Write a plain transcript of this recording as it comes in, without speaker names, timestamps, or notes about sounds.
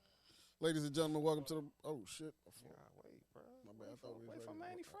Ladies and gentlemen, welcome to the. Oh shit! Wait, bro. My bad. I thought we was wait ready for to-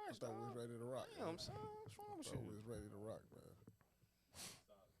 Manny fresh, I thought we was dog. ready to rock. Damn, son. What's wrong with I thought we you? was ready to rock, man.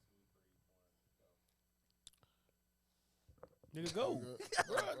 Nigga, go. Good.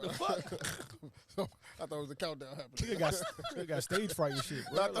 The fuck? So, I thought it was a countdown happening. Nigga got stage fright and shit.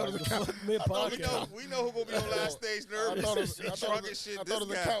 I thought it was a countdown. Mid We know, podcast. we know who gonna be on last stage I nervous. thought it was, I thought Drunk it and was, shit. I thought it was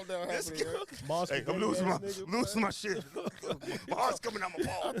a This countdown this happening. guy. Right? Monster Hey, I'm spaghetti losing ass my nigga, shit. My heart's coming out my I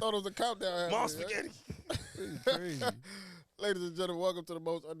ball. thought it was a countdown happening. Mom right? spaghetti. Crazy. Ladies and gentlemen, welcome to the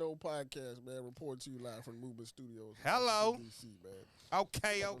Most Unknown Podcast, man. Reporting to you live from Movement Studios. in Hello. DC, man.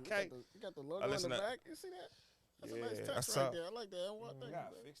 Okay. You got the logo in listen the up. back. You see that? That's a Yeah, nice touch that's right up. there. I like that. Thank you, man.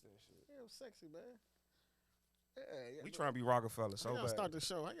 fix that shit. Yeah, it was sexy, man. Yeah, We trying to be Rockefeller How so y'all start bad. the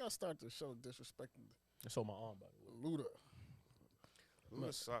show? How y'all start the show disrespecting That's on my arm, by the way. Luda?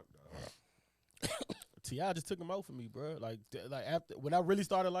 Luda suck, dog. T.I. just took him out for me, bro. Like after when I really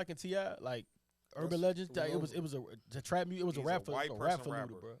started liking T.I., like Urban Legends, it was it was a trap music. It was He's a rap a for white a rap person for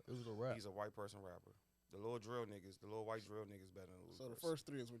rapper. Luda, bro. It was a rap. He's a white person rapper. The little drill niggas, the little white drill niggas better than Luda. So the first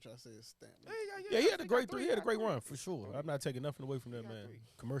three is what y'all say is stamp. Yeah, he had a great three. He had a great run for sure. I'm not taking nothing away from that man three.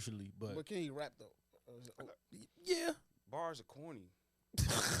 commercially, But but can he rap though? yeah, Bars are corny.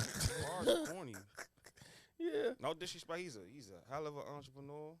 Bars are corny. yeah. No disrespect. He's a hell of an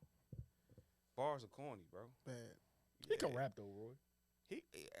entrepreneur. Bars are corny, bro. Bad. He can rap though, Roy.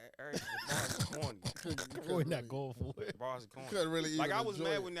 Bars are corny. Roy not going for it. Bars are corny. Couldn't really Like even I was enjoy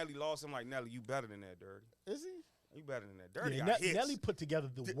mad it. when Nelly lost. I'm like, Nelly, you better than that, Dirty. Is he? You better than that. Dirty Yeah, got hits. Nelly put together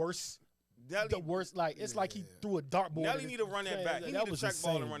the worst. Nelly, The worst, like it's like he threw a dartboard. Nelly need to run that back. He need to was check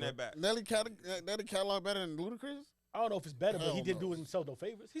ball and insane, run bro. that back. Nelly catalog better than Ludacris? I don't know if it's better, but he Hell didn't no. do himself no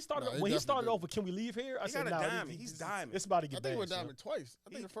favors. He started No, he when he definitely started didn't. off with "Can we leave here?" I He said, got a "Nah, diamond. He's diamond. It's about to I get think bad." he went son. diamond twice. I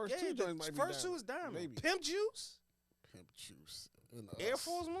think the first two the joints might be first two diamond. is diamond. Maybe. Pimp Juice, Pimp juice. Air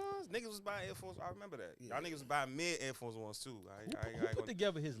Force Ones. Niggas was buying Air Force. I remember that. Yeah. Y'all niggas was buying mid Air Force Ones too. Who put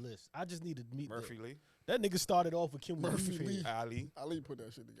together his list? I just need to meet Murphy that. Lee, That nigga started off with "Can we Murphy leave here?" Lee. Ali, Ali put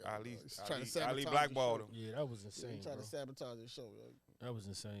that shit together. Ali, He's trying to Ali sabotage blackballed the him. Yeah, that was show. insane. He's trying Bro. to sabotage the show. Yo. That was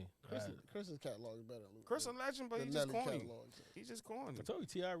insane. Chris's catalog is better than Ludacris. Chris a legend, but The he just Nelly corny. catalog. He just corny. I told you,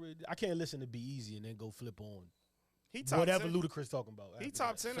 T.I. really. I can't listen to "Be Easy" and then go flip on He top whatever 10. Ludacris talking about. He after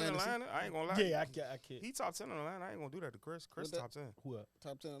top that. 10 in Fantasy. Atlanta. I ain't gonna lie. Yeah, I can't. He top 10 in Atlanta. I ain't gonna do that to Chris. Chris What that- top 10. Who up?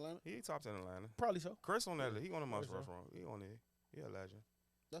 Top 10 Atlanta? He top 10 in Atlanta. Probably so. Chris on that list. He on the most Chris, restaurant. He on there. He a legend.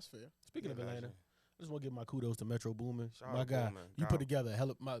 That's fair. Speaking Yeah, of Atlanta, legend. I just want to give my kudos to Metro Boomin. Shout My out guy, Boomin. you God. put together a hell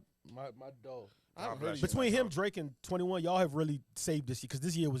of my dog. I haven't bless heard you. you. Between him, Drake, and 21, y'all have really saved this year because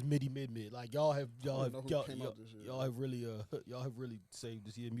this year was mid. Like y'all have don't know who came out this year. y'all have really saved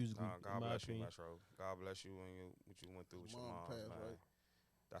this year musically. Nah, in God my bless you, opinion. Metro. God bless you and what you went through with your Mom mom, passed, man. right?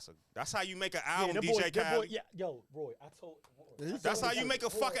 That's how you make an album, that DJ that Khaled. yeah, yo, Roy, I told. Yeah, That's how you make a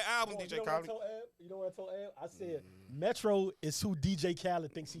fucking album, Roy, DJ you know what I Khaled. told Ab? You know what I told Ab? I said Metro is who DJ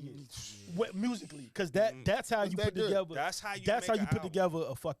Khaled thinks he is, musically, because that's how you that put good? together. That's how you That's make how you an put album. together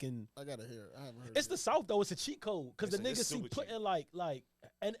a fucking. I gotta hear it. I haven't heard It's it. the South though. It's a cheat code because the It's niggas see super putting cheat. like,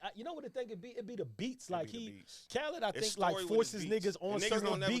 and you know what the thing it'd be? It'd be the beats. Like be the he, beats. Khaled, I It's think like story with forces his beats. niggas on The niggas certain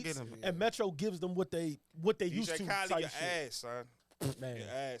don't never beats, get him. and Metro gives them what they used DJ to. Khaled, Type your shit. ass, son. Your Man,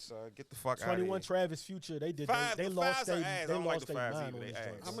 ass, son. Get the fuck out of 21 here. Travis Future, they did. Five- They the lost fives are their ass. I they don't like lost the their fives mind either. on They these ass.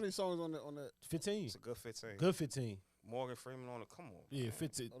 joints. How many songs on that? 15. It's a good 15. Good 15. Morgan Freeman on it. Come on. Yeah, man.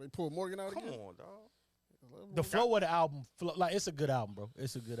 15. Oh, they pulled Morgan out Come again? on, dog. The flow of the album, like it's a good album, bro.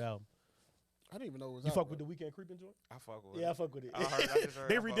 It's a good album. I didn't even know it was You out, fuck bro. with the Weekend Creeping joint? I fuck with it. Yeah, I fuck with it. I just heard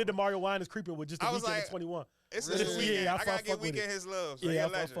They I fuck redid with the Mario Winans Creeping with just the I was Weekend like- and 21. It's Really? this weekend. Yeah, I I gotta fuck get with it. Weekend his love. So Yeah, he a I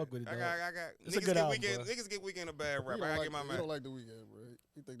fuck legend. with it, I dog. got. It's a Niggas good get album, weekend. bro. Niggas get weekend a bad You rap. don't I like, get my you man. don't like the weekend, bro.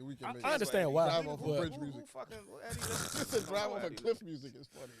 You think the weekend makes I understand why, Drive off but- of bridge music. Who fucking Eddie listen to? Drive off Eddie of cliff music is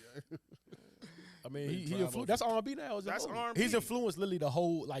funny. Yeah. I mean, Big he drive influenced. off That's R&B now. Is it? That's Oh. R&B. He's influenced literally the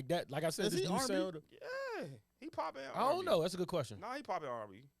whole like that. Like I said, Is this he new R&B? sound. Yeah, he popping. I don't know. That's a good question. Nah, he popping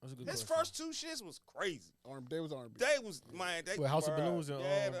R&B. That's a good His question. first two shits was crazy. They was R&B. They was man. They With House of bruh. Balloons and,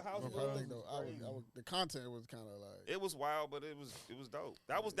 yeah, the House I of think Balloons. though, I was, the content was kind of like It was wild, but it was dope.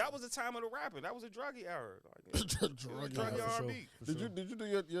 That was the time of the rapping. That was a druggy era. Like, druggy druggy Yeah, for R&B. sure. Did you do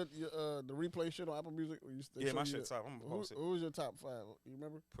your the replay shit on Apple Music? Or they Yeah, show my you shit the- top. I'm gonna who, post it. who was your top 5? You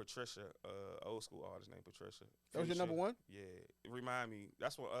remember? Patricia, old school artist named Patricia. That was your Future. number one? Yeah, it remind me.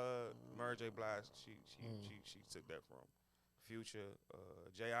 That's what Mary J. Blige. She took that from. Future,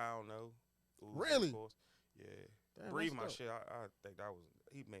 Jay. I don't know. Uzi, Really? Of course. Yeah. Damn, Breathe that's my dope. shit. I think that was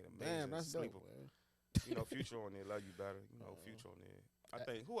he made amazing. Damn, that's sleeper. dope, man. You know, Future on there, Love You Better. You know, Future on there. I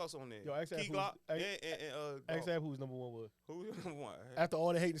think who else on there? Yo, ask Key that Glock. who's- And Ask Ab who's number one was. who number one? After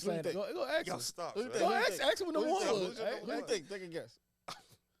all the hate and slander. think? Go ask Yo, him. stop. Who you son. think? Go ask him what number Who you one think? was. Who's your number Who you think? Take a guess.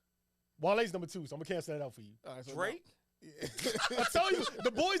 Wale's number 2, so I'm gonna cancel that out for you. All right, so Drake. I told you,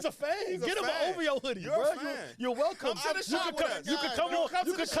 the boy's a fan. He's a Get him fan. an OVO hoodie, You're bro. a fan. You're welcome. Come to the You shop can with come- us. You can come Yeah, on. come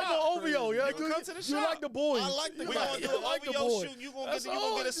You to can the come shop. on OVO. Yeah, You can come to the You shop. like the boys. I like the We guy. gonna do You an like the OVO boy. shoot. You gonna That's get a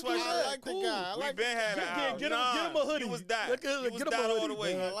all. sweatshirt. I like the Cool. guy. I We like been had Get- an get- hour. get him- Nah, get him a hoodie. You was that. Get him You was a that all hoodie, the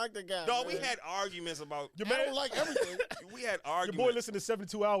way. man. I like the guy. Dog, we man. had arguments about. Your I don't man, like everything. We had your arguments. boy listened to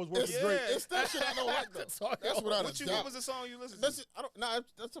 72 hours worth It's, of Drake. Yeah. it's that shit I don't like though. That's all. That's without a What doubt. was the song you listened That's to? it. I don't. Nah,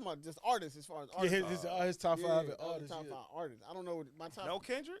 that's talking about just artists as far as Yeah, artists. his top 5 and Yeah, artists. top yeah. 5 artists. I don't know my top. No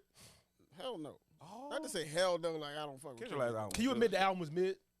Kendrick. Hell no. Oh. Not to say hell no, like I don't fuck with Kendrick Kendrick. album. Can you admit the album was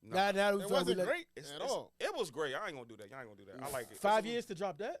mid? No. Now It we feel wasn't like- great It's- at it's- all. It was great. I ain't gonna do that. Y'all ain't gonna do that. I like it. 5 It's- years to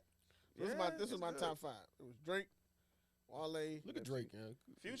drop that. This is Yeah, my this it's is my good. top 5. It was Drake, Wale, Look at Drake, man.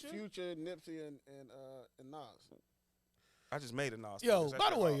 Future. Nipsey, and Nas. I just made a Nas. Yo, That's by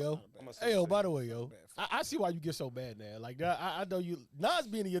the way, all. yo. I'ma say Hey, yo, shit. by the way, yo. Bad I see why you get so bad now. Like that, I know you. Nas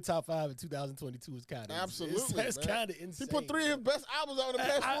being in your top 5 in 2022 is kind of Absolutely, That's man. kind of insane. He put 3 of his best albums out in the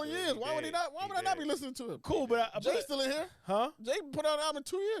past I- 4 years. Why would he not? Why He would I not did. be listening to him? Cool, but Jay's still in here. huh? Jay put out an album in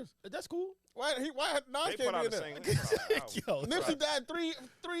 2 years. That's cool. Why had Nas They can't put out be in the there? same. they put out an album. Yo, Nipsey died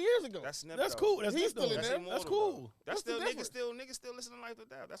three years ago. That's Snip, that's though. cool. That's He's good, still though. in there. That's immortal, cool. though. That's What's the still difference? niggas still listening to Life to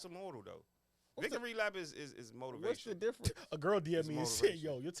Death. That's immortal though. What's the- Victory Lap is What's the motivation. difference? A girl DM It's me and said, motivation.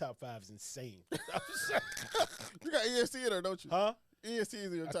 "Yo, your top 5 is insane." You got EST in there, don't you? Huh? EST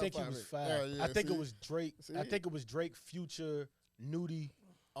is in your I top think 5. he was ain't 5. Oh, yeah, I think see? it was Drake. See? I think it was Drake, Future, Nudie,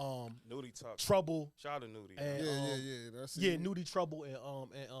 Nudie talk. Trouble, Shout out to Nudie. and Yeah. That's yeah, it. Nudie, Trouble, and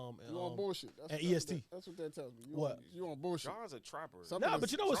You on bullshit. That's, and that's EST. That's what that tells me. What? You on bullshit. John's a trapper. Something Nah, is-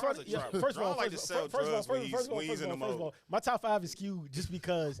 but you know what's John's funny? a Yeah, trapper. first of all, John like to sell first of all, drugs when he's first in the of all, mode. my top 5 is skewed just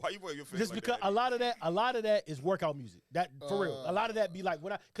because Why you wear your face just like because that? a lot of that is workout music. That for real. A lot of that be like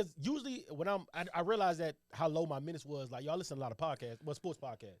because usually when I realize that how low my minutes was. Like y'all listen to a lot of podcasts, well, sports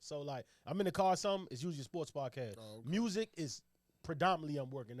podcasts. So like I'm in the car, some it's usually a sports podcast. Oh, okay. Music is predominantly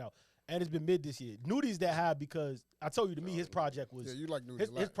I'm working out, and it's been mid this year. Nudie's that high because I told you to me his project was Yeah, you like Nudie a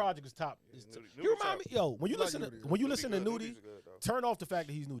his lot. project was top. Yeah, It's- Nudie- you Nudie remind me, tough. yo, when you You like listen to Nudie. when you Nudie listen to good. Nudie. Nudie's good, though. Turn off the fact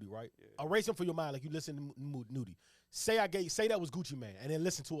that he's Nudie, right? Yeah. Erase him from your mind like you listen to Nudie. Say that was Gucci Man, and then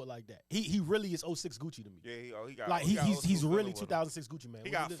listen to it like that. He really is 06 Gucci to me. Yeah, he got Like he got old he's school really feeling with him. 2006 Gucci Man. He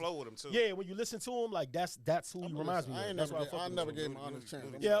When got you listen- flow with him too. Yeah, when you listen to him, like that's who he reminds me I of. ain't That's never why I fuck never with gave him. him an honest chance.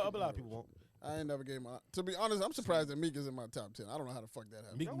 Yeah, a lot of people won't. I ain't never gave him. To be honest, I'm surprised that Meek is in my top 10. I don't know how the fuck that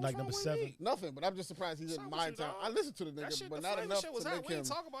happened. Meek Yo, like what's number wrong with 7. Meek? Nothing, but I'm just surprised he's What's in wrong my with you, top. dog? I listened to the That nigga, shit, but the not Flavor enough shit was to hot. make We him ain't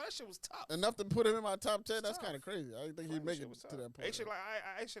talk about that shit was tough. enough to put him in my top 10. That's tough. kind of crazy. I didn't think he'd Flavor make shit it was to tough. that point. Actually,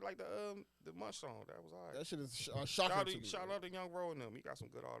 I actually like the Munch song. That was alright. That shit is Shout shocking out to me. shout out to Young Ro and them. He got some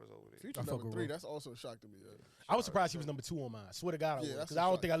good artists over there. Future I fuck number with 3. Ro. That's also a shock to me. I was surprised he was number 2 on mine. Swear to God, I was Yeah, that's because a I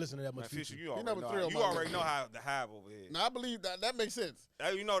don't shock. think I listened to that Man, much Future, Future. you already number know. 3 on You my already list. know how the Hive over here. Now I believe that makes sense.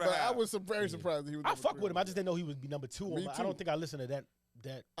 You know the But I Hive. was very surprised that he was. I number fuck 3 with him. on I just didn't know he would be number 2 on Me mine. I too. don't think I listened to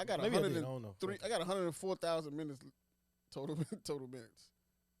that. I got maybe I did. I don't know. 103. I got 104,000 minutes total minutes.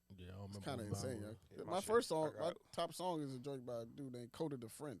 Yeah, I don't It's remember. kind of what mine insane. was. Yeah. Yeah, my my first shit, I song, got my it. top song is a joint by a dude named Coda the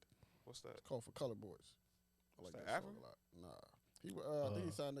Friend. What's that? It's called For Color Boys. I like that that song African? a lot. Nah, I think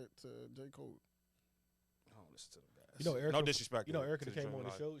he signed it to J Cole. I don't listen to them guys. You know, Erica, no disrespect. You know, to Erica the that came Dream on the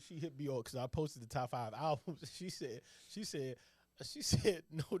Life. show. She hit me up because I posted the top 5 albums. She said,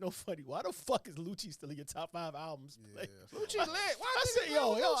 no funny. Why the fuck is Lucci still in your top 5 albums? Yeah, Like, Lucci lit. Why I niggas said, yo,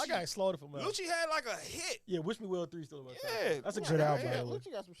 love I Lucci? got slaughtered from that. Lucci had like a hit. Yeah, Wish Me Well 3 still in my top. Yeah, That's a yeah, good yeah, album, by yeah. the way.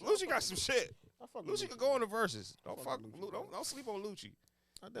 Lucci got some shit. Lucci got some shit. I fuck with Lucci could go in the verses. Don't fuck fuck. with Lucci, Don't sleep on Lucci.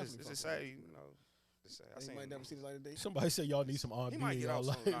 I It's definitely it's fuck a with sad, Lucci. you know. It's sad. I He seen might never see the light of day. Somebody said y'all need some R&B He might in get y'all out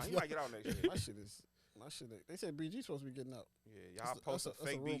life. soon. Nah, he might get out next year. My shit. They said BG supposed to be getting out. Yeah, y'all That's post a a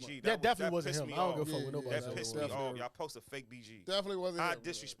fake rumor. BG. That definitely pissed wasn't him. me I don't off. give a fuck Yeah, with yeah, nobody. That else. pissed me Definitely. off. Y'all post a fake BG. Definitely wasn't How him.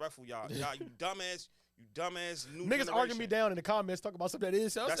 disrespectful y'all. Y'all, you dumbass new Niggas arguing me generation. down in the comments talking about something that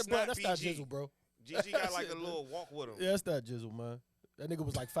is. I That's said, bro, not that's not BG. Jizzle, bro. GG got like a Shit, man. little walk with him. Yeah, that's not Jizzle, man. That nigga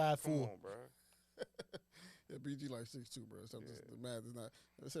was like 5'4". Come on, bro. Yeah, BG like 6'2", bro. So Yeah. the math is not.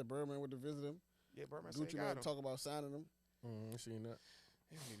 They said Birdman went to visit him. Yeah, Birdman said Gucci he man got him. talk about signing him. I seen that.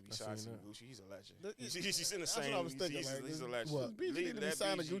 He don't need to be I signed seen to that. Gucci. He's a legend. That- He's in the that's same. what I was thinking, He's a like, legend. what? BG need to be that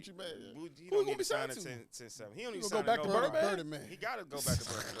signed to BG. Gucci man. Yeah. He Who don't gonna need be to sign signed to to? 10-7. He don't need You to gonna sign go to back to nobody. Birdman? Birdman. He got to go back to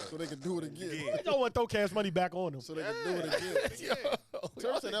Birdman. So they could do it again. Yeah. They don't want to throw Cash Money back on him. So they could do it again. Yeah.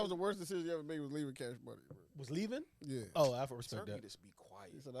 Turner said that was the worst decision you ever made was leaving Cash Money. Bro. Was leaving? Yeah. Oh, I respect Turkey that. just be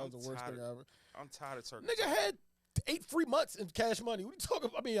quiet. He said that was the worst thing I ever. I'm tired of Turkey. Nigga had 8 free months in Cash Money. What you talking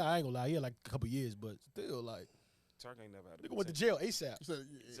about? I mean, I ain't gonna lie. He had like a couple years, but still, like, Turkey ain't never had a nigga went to jail ASAP. He said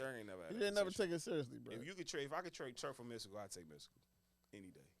Turkey ain't never had he a didn't never position. take it seriously, bro. If I could trade Turk for Mystical, I'd take Mystical any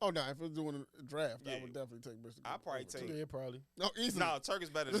day.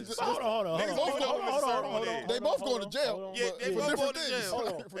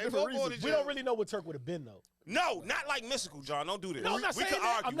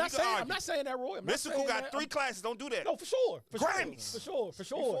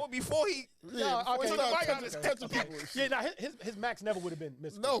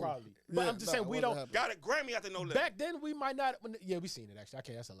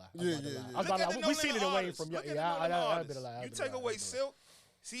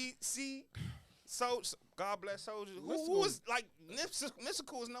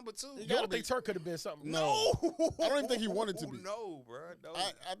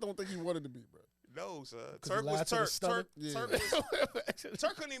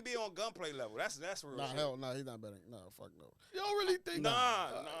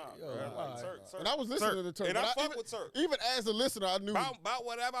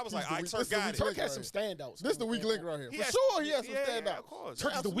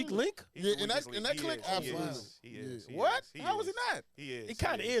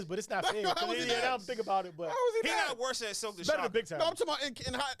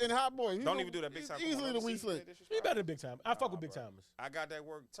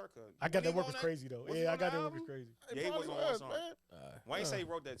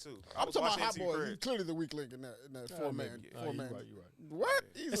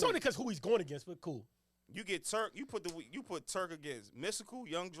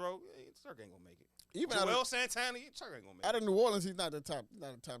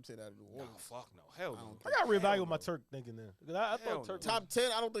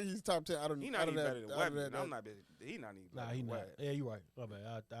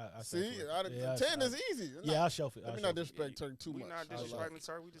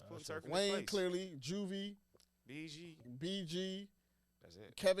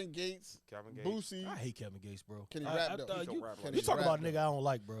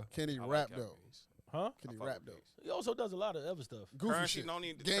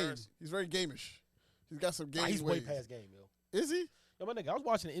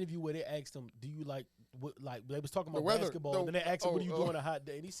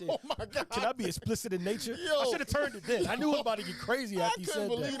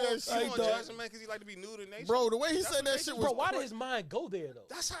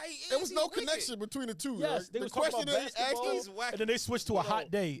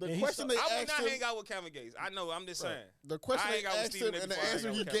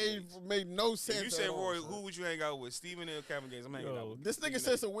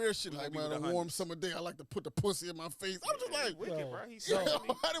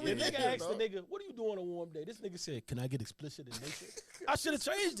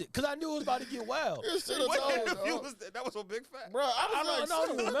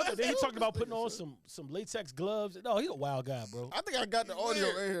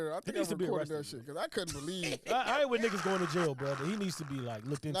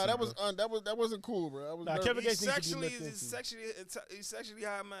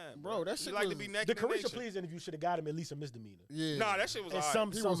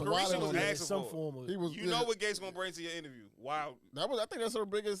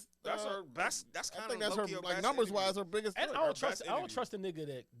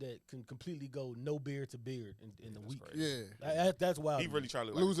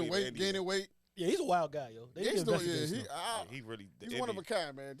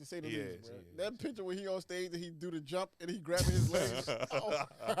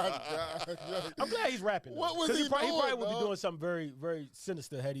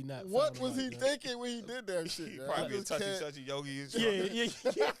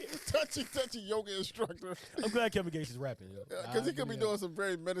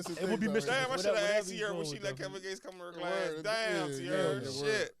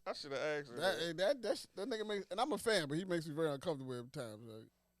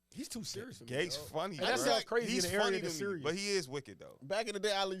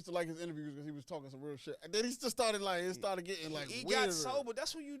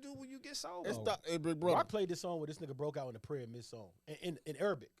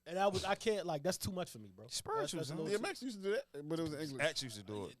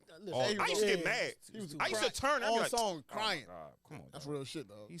 song crying. Oh, God. Come on, That's dog. real shit,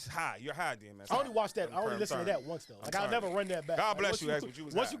 though. He's high. You're high, DMS. I only watched that. I only I'm listened to sorry. that once though. I'm Like I'll sorry. never run that back. God Like, bless once you, X, but you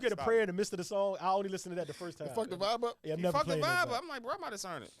was once high. you get a Stop prayer it. in the midst of the song, I only listen to that the first time. Fuck the vibe up. Yeah, I'm You never fuck the playing that vibe. back. I'm like, bro, I might have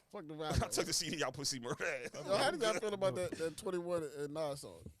turned it. Fuck the I vibe up. took the CD out, Pussy Murder. Yo, how did y'all feel about that 21 and Nas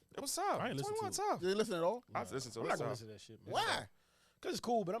song? It was tough. I ain't listen 21 to tough. You ain't listen at all? I listened to it. I'm It not was gonna tough. listen to that shit. Man. Why? Cause it's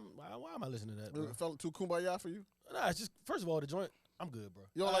cool, but why am I listening to that? Bro? It felt too kumbaya for you? Nah, it's just first of all the joint. I'm good, bro.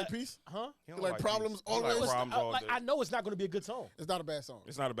 You don't like Peace? Huh? He You don't like Problems peace. He like always? problems all Like day. I know it's not going to be a good song. It's not a bad song.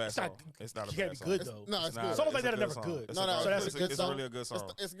 It's not a bad It's song. not- It's not a it bad can't be song. good It's- though. No, it's not- good. Songs like it's that a are never song. good. It's No, a- no, So that's a it's good It's song? really a good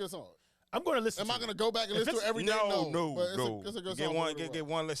song. It's a good song. I'm going to listen. Am I to gonna it. go back and listen to it every day? No, but no. It's a good Get song. one, get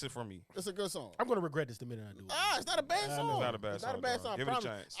one listen from me. It's a good song. I'm going to regret this the minute I do it. It's not a bad I song. know. It's not a bad It's not a song, bad dog. song. Give it a Promise.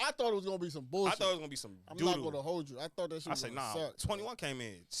 chance. I thought it was gonna be some I bullshit. thought it was gonna be some I'm doodle. not gonna hold you. I thought that shit I was say gonna nah. suck. 21 came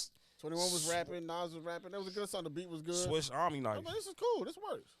in. 21 was rapping. Nas was rapping. That was a good song. The beat was good. Swiss Army I'm knife. like, this is cool. This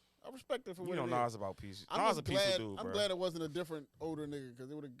works. I respect it for You what know it is. Nas about peace. I'm Nas just a peaceful glad. dude, I'm bro. glad it wasn't a different older nigga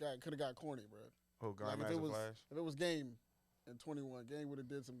because it could have got corny, bro. Oh, God, Like if Grandmaster Flash. it was Game in 21, Game would have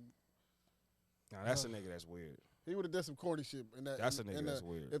did some. Nah, that's a nigga that's weird. He would have did some corny shit in that. That's a in nigga that- that's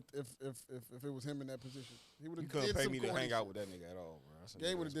weird. If it was him in that position, he would You have. couldn't pay some me to corny hang out shit. with that nigga at all, bro. That's a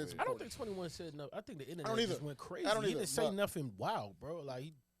Game nigga would've that's did some weird. I don't think 21 said no. I think the internet either. just went crazy. I don't He either, didn't say but- nothing wild, bro. Like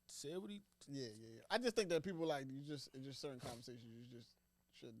he said what he. Yeah. I just think that people like it's just certain conversations you just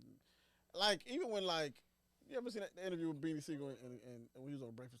shouldn't. Like even when like you ever seen the interview with Beanie Siegel and when he was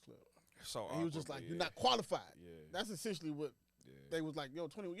on Breakfast Club, So and he was awkward, just like, but "You're yeah. not qualified." Yeah. That's essentially what Yeah. they was like. Yo,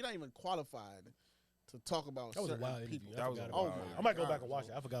 21, you're not even qualified to talk about That was a certain wild people. interview. That I was forgot a about wild that. interview. I might go God, back and watch it.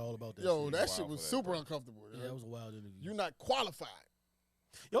 bro. I forgot all about that. Yo, shit. that wild shit for was that, super bro. uncomfortable. Yeah, that was a wild interview. You're not qualified.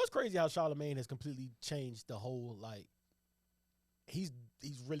 Yo, it's crazy how Charlamagne has completely changed the whole like. He's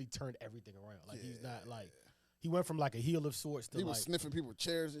really turned everything around. Like he's not like he went from like a heel of sorts to He like. was sniffing people's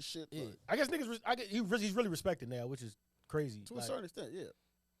chairs and shit. Yeah. But I guess niggas. He's really respected now, which is crazy. to a Like, certain extent, yeah.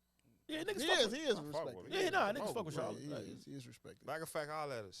 yeah, niggas. He fuck is. with- He is I fuck respected. with him. Yeah, nah, niggas Oh, fuck with bro. Charlotte. Yeah, Like, he is respected. Matter of fact,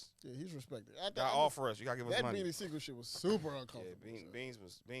 holla at us. Yeah, he's respected. Y'all offer us. You gotta give us that money. Beanie Siegel shit was super Yeah, uncomfortable.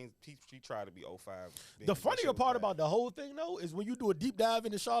 Beans. He tried to be 05. The Beans, that funnier shit was part bad. about the whole thing though is when you do a deep dive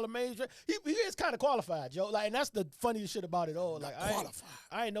into Charlamagne, he is kind of qualified, yo. Like, and that's the funniest shit about it all. Like,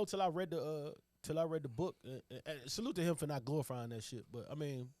 I ain't know till I read the book. And salute to him for not glorifying that shit. But I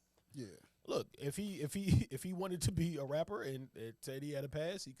mean, Yeah. look, if he wanted to be a rapper and said he had a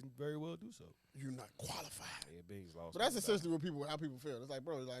pass, he can very well do so. You're not qualified. Yeah, Beans lost. But that's on that. essentially how people feel. It's like,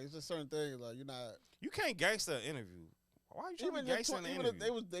 bro, like it's just certain things. Like you're not. You can't gangster an interview. Why are you trying Even, to gangster an even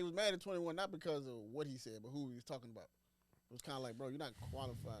interview? if they was mad at 21 not because of what he said, but who he was talking about. It was kind of like, bro, you're not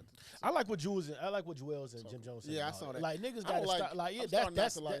qualified. I like what Jules and and Jim Jones said. Yeah, I about saw it. that. Like niggas I don't got to like- stop. Like yeah, I'm starting not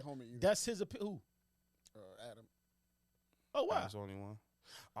that's to like homie either. that's his opinion. Adam. Oh wow. That's the only one.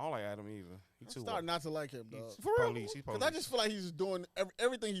 I don't like Adam either. He I'm too starting not to like him, dog. He's For real? police. He's Because police. I just feel like he's just doing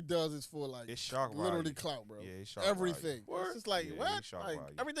everything he does is for like It's shock literally value. clout, bro. Yeah, it's shock Everything. Word. It's just like Yeah, what? he's shock Like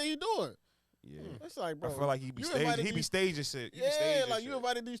value. everything he doing. Yeah. It's like, bro. I feel like he be you staging. invited He be these- staging shit. He be Yeah, staging like shit. you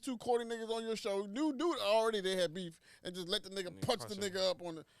invited these two corny niggas on your show. Dude, already they had beef and just let the nigga Nigga punch punch the him. nigga up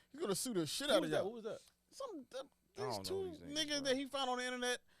on the. He's gonna sue the shit Who out was of that? y'all. Who was that? These don't know two these niggas, niggas bro. that he found on the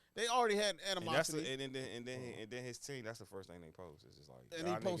internet, they already had And that's animosity. and then his team. That's the first thing they post. It's just like And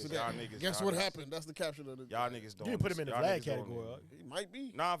y'all he posted niggas, y'all that. niggas, Guess y'all what niggas- happened? That's the caption of the. Y'all niggas don't. You didn't put him in the y'all Vlad niggas don't category. even- He might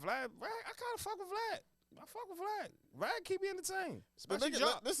be. Nah, Vlad. I kind of fuck with Vlad. I fuck with Vlad. Vlad keep me entertained. But Especially nigga,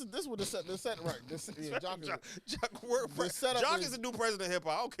 Jock. this is what the set right. This yeah, Jock is, Jock work. the setup Jock is- is the new president of hip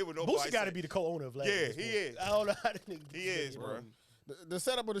hop. I don't care what nobody Boosie got to say. be the co-owner of Vlad. Yeah, at this he point. is. I don't know how the nigga. He is, bro. the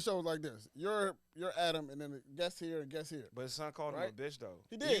setup of the show was like this. You're Adam, and then guest here and guest here. But his son called him Right? a bitch though.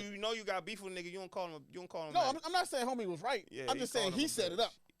 He did. You know you got beef with a nigga. You don't call him. You don't call him. No, that. I'm not saying homie was right. Yeah, I'm just saying called him he a set it bitch.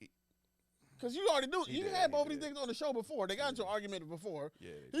 up. Because you already knew. He You did, had he both of these did. niggas on the show before. They got into an argument before.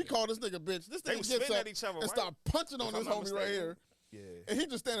 Yeah. He called this nigga bitch. This They nigga was gets spitting up at each other, and right? start punching on If this I'm not homie right mistaken. here. Yeah. And he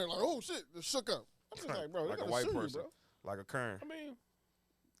just standing there like, oh shit, just shook up. I'm just like, bro, like they a gotta white sue you, person, bro. like a Kern. I mean,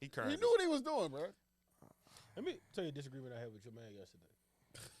 He Kern. He knew what he was doing, bro. let me tell you a disagreement I had with your man yesterday.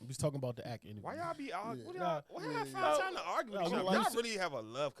 We was talking about the act interview. Why y'all be out? Yeah. What Nah, y'all? Why y'all yeah, find yeah. time to argue with No, each other? we- Y'all really have a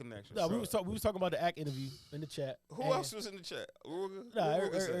love connection. No, so. we was talking about the act interview in the chat. Who and- else was in the chat? Ruger? Nah,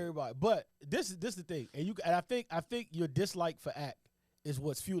 What Ruger said? everybody. But this is the thing, and I think your dislike for act is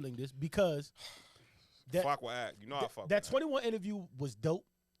what's fueling this because that Fuck with act. You know I fuck that with 21 interview was dope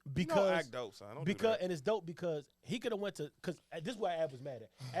You know because act dope, son. Don't do because that. and it's dope because he could have went to because this is why Ab was mad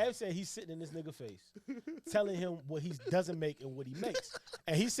at. Ab said he's sitting in this nigga face, telling him what he doesn't make and what he makes,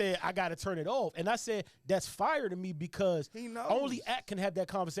 and he said I got to turn it off. And I said that's fire to me because He knows. only Act can have that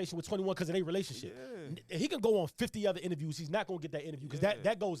conversation with 21 because of their relationship. Yeah. He can go on 50 other interviews. He's not gonna get that interview because Yeah.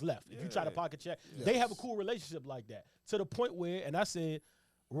 that goes left. If you try to Yeah. pocket check, they have a cool relationship like that to the point where, and I said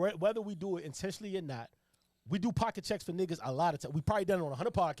whether we do it intentionally or not. We do pocket checks for niggas a lot of time. We probably done it on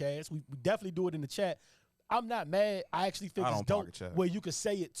 100 podcasts. We definitely do it in the chat. I'm not mad. I actually think I it's don't dope pocket check. where you can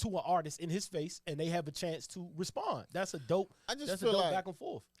say it to an artist in his face and they have a chance to respond. That's a dope. I just That's a feel dope like back and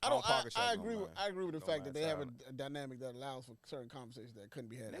forth. I don't. pocket check I no agree. man. I agree with the No fact man that they have talent. a dynamic that allows for certain conversations that couldn't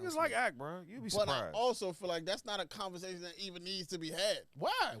be had. Niggas elsewhere. like act, bro. You be But I surprised. also feel like that's not a conversation that even needs to be had.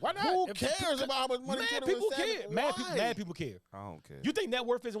 Why? Why not? Who If- cares about how much money? Mad 21 people Savage- care. Why? Mad people care. I don't care. You think net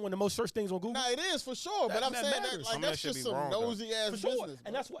worth isn't one of the most searched things on Google? Nah, it is for sure. But That- I'm that saying that matters. like Some of that that's shit just be some wrong, though. nosy ass For sure. business. And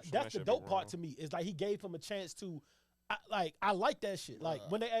bro. that's what Some of that's that the shit be dope part wrong. to me is like he gave him a chance to. I like that shit. Like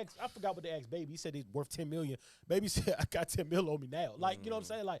when they asked, I forgot what they asked Baby. He said he's worth 10 million. Baby said I got 10 mil on me now. Like you know what I'm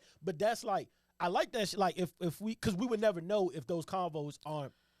saying? Like, but that's like I like that shit. Like if we because we would never know if those convos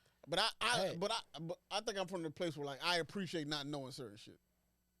aren't. But Hey. but I think I'm from the place where like I appreciate not knowing certain shit.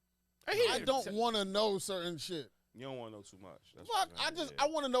 I hear I you. don't want to know certain shit. You don't want to know too much. That's Fuck, what you're saying, I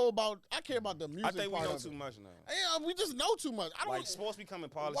want to know about. I care about the music. I think we part know of too it. much now. Yeah, we just know too much. I don't. Like sports becoming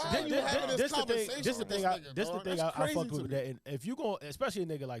policy. Why are you having this This the thing. conversation This the with thing. this nigga, This the dog? thing. That's I crazy fucked to with me. that. And if you go, especially a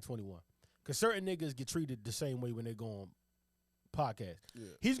nigga like 21, because certain niggas get treated the same way when they go on podcast. Yeah.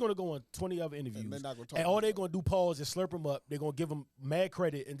 He's gonna go on 20 other interviews. And they're not gonna talk And all about they're it. gonna do pause and slurp him up. They're gonna give him mad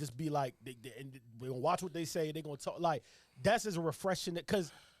credit and just be like, and we're gonna watch what they say. They're gonna talk like that's as a refreshing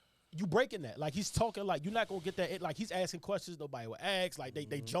because you breaking that. Like he's talking like you're not gonna get that. Like he's asking questions nobody will ask. Like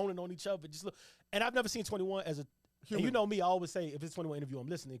they joning on each other. Just look. And I've never seen 21 as a. And you know me, I always say if it's 21 interview, I'm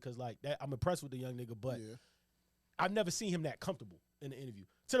listening because like that I'm impressed with the young nigga, but Yeah. I've never seen him that comfortable in the interview.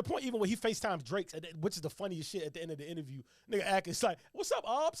 To the point even when he FaceTimes Drake's, which is the funniest shit at the end of the interview. Nigga act it's like, "What's up,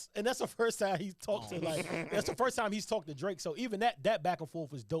 Ops?" And that's the first time he's talked to like that's the first time he's talked to Drake. So even that back and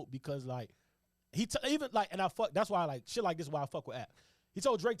forth was dope because like even like and I fuck that's why I like shit like this is why I fuck with App. He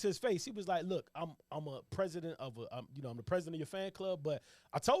told Drake to his face, he was like, "Look, I'm a president of I'm the president of your fan club, but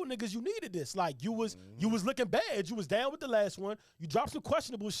I told niggas you needed this. Like you was looking bad. You was down with the last one. You dropped some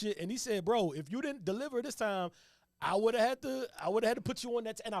questionable shit, and he said, bro, if you didn't deliver this time, I would have had to put you on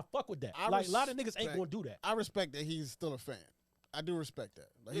that. And I fuck with that. Like a lot of niggas ain't gonna do that. I respect that he's still a fan. I do respect that.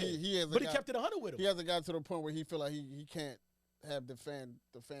 Like Yeah. he hasn't But he got- kept it 100 with him. He hasn't got to the point where he feel like he can't have the fan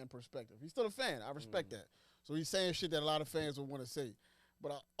perspective. He's still a fan. I respect that. So he's saying shit that a lot of fans would want to say.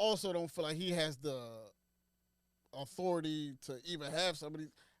 But I also don't feel like he has the authority to even have somebody.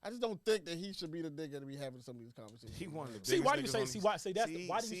 I just don't think that he should be the nigga to be having some of these conversations. He one of the biggest See, why do you niggas say? on See, the- why say that? See,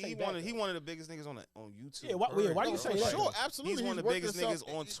 Why do you see, say he that? one of, he one of the biggest niggas on YouTube. Yeah, why do you No, say for that? sure, absolutely. He's one of the worked biggest himself-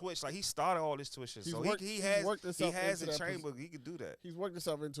 niggas on Twitch. Like he started all this Twitch shit, He's so worked- he he's has worked himself a into that chamber. He could do that. He's worked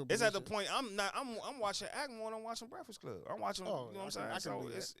himself into a It's at the position. point I'm watching Act more than I'm watching Breakfast Club. I'm watching, Oh, you know what I I'm can saying? So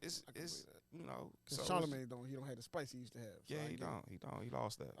believe it's that. I can it's believe that. you know. Because So Charlamagne he don't have the spice he used to have. So yeah, I he get it. don't. He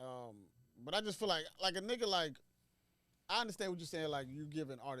lost that. But I just feel like a nigga like I understand what you're saying. Like you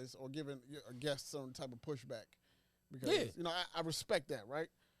giving artists or giving a guest some type of pushback because Yeah. you know I respect that, right?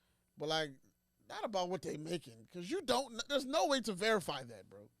 But like not about what they making because you don't. There's no way to verify that,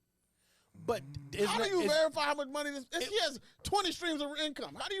 bro. But How do you verify how much money this? He has 20 streams of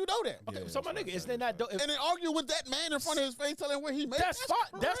income. How do you know that? Okay, Yeah, so my that's nigga, right, is that's that not? And then argue with that man in front of his face, telling him where he made. That's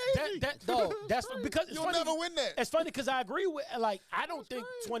fine. That's crazy. that's because it's You'll funny. never win that. It's funny because I agree with like I don't think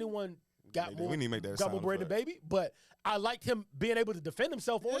 21 got more We need to make that got more sound bread than effect. Baby, but I liked him being able to defend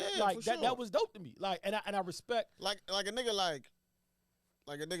himself on it. Yeah, Like for that sure. was dope to me. Like and I respect.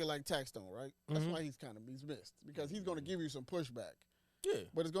 like a nigga like Taxstone, right? That's Mhm. why he's missed because he's gonna give you some pushback. Yeah.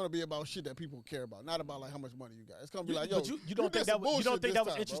 But it's gonna be about shit that people care about, not about like how much money you got. It's gonna be You- like, yo, but you don't did think that some was- you don't bullshit think this that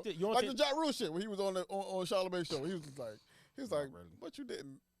was time, bro. interesting? You don't like think- the Ja Rule shit when he was on the on Charlamagne show. He was like, really. but you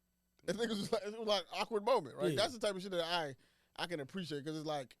didn't. And niggas was like, it was like an awkward moment, right? Yeah. That's the type of shit that I can appreciate because it's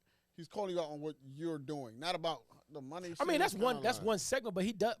like he's calling you out on what you're doing, not about the money. I mean, shit. that's It's one kinda like- one segment, but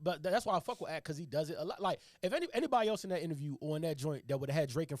he does. But that's why I fuck with Act because he does it a lot. Like if anybody else in that interview or in that joint that would have had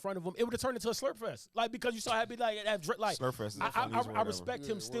Drake in front of him, it would have turned into a slurp fest. Like because you saw happy like that Drake. Like Slurfest is the funniest word I ever. respect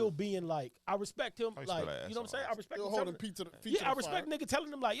Yeah, him still word. being like I respect him How you like spell that you know what I'm saying. I ass? respect Still him. holding telling- feet to the Yeah, I respect nigga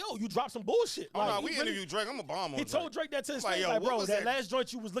telling him like, yo, you dropped some bullshit. Oh Like, no, he we really- interviewed Drake. I'm a bomb on He told Drake that to his Like, face, yo, like, what bro, was that that- last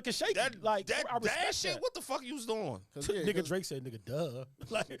joint you was looking shaky. that like, I that respect shit. that. What the fuck you was doing? Nigga Drake said, nigga, duh.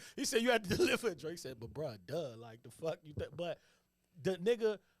 Like he said, you had to deliver. Drake said, but bruh, duh. Like the fuck you. But the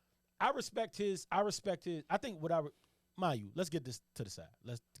nigga, I respect his. I think what mind you, let's get this to the side.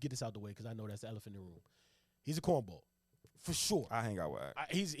 Let's get this out the way because I know that's the elephant in the room. He's a cornball, for sure. I hang out with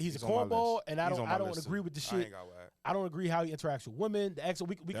Act. He's a on my cornball, list. and I He's on my don't list, agree too. with the I shit. hang out with Act. I don't agree how he interacts with women. The actual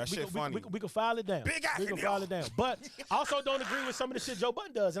we That shit funny. we can file it down. Big we can acronym. file it down. But I also don't agree with some of the shit Joe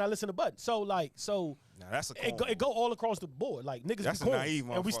Budden does, and I listen to Budden. So Now that's a it go all across the board. Like niggas That's be a corn, naive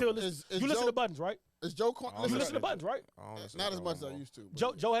and we still motherfucker. listen. Is You listen Joe- to Buttons, right? Is Joe corny? I don't You listen listen to Buttons, right? I don't listen Not to as much as no I more. used to.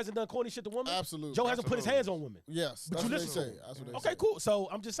 but Joe hasn't done corny shit to women. Absolutely. Joe hasn't put his hands on women. Yes, But that's you what they listen to say. him. That's what they Okay, say. cool. So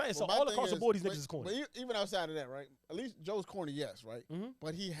I'm just saying. So But my all thing across the is- board, these but- niggas is corny. But even outside of that, right? At least Joe's corny, yes, right? Mhm.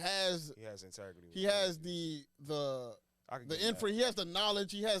 But he has He has integrity. he has the I can the give him info. that. He has the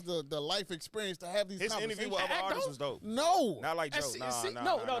knowledge. He has the life experience to have these His conversations. interview with other Act artists don't- was dope. No, Not like Joe. And see- Nah, see- nah,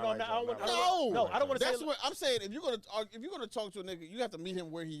 no, nah, no, not no, like no, Joe. I don't want- Not I like don't- Joe. no, I don't wanna say- That's what I'm saying. If you're gonna talk to a nigga, you have to meet him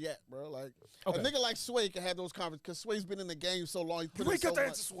where he at, bro. Like Okay. a nigga like Sway can have those conversations because Sway's been in the game so long. He's put You in ain't so got the much.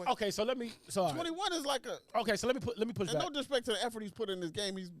 answer, Sway. Okay, so let me. So all right. 21 is like a. Okay, so let me push And back. no disrespect to the effort he's put in this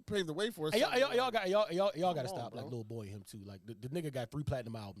game, he's paved the way for us. Hey, y'all got Come to on, stop bro. like Lil Boy him too. Like the nigga got 3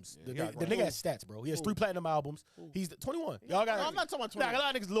 platinum albums. Yeah, The, he got the great. nigga has stats, bro. He has Who? 3 platinum albums. Who? He's 21. Y'all got. No, I'm not talking about Nah, 21. a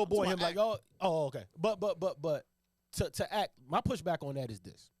lot of niggas Lil Boy I'm him like talking oh okay. But to act, my pushback on that is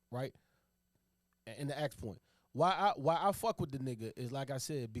this, right? And the act point. Why I fuck with the nigga is like I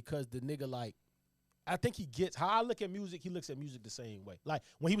said, because the nigga like I think he gets how I look at music, he looks at music the same way. Like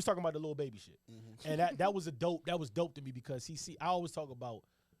when he was talking about the Lil Baby shit. Mm-hmm. And that was dope to me because I always talk about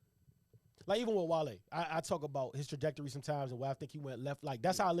like even with Wale, I talk about his trajectory sometimes and where I think he went left. Like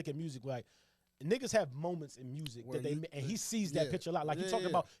that's how I look at music. Like niggas have moments in music Where that they you- and he sees that yeah. picture a lot. Like Yeah, he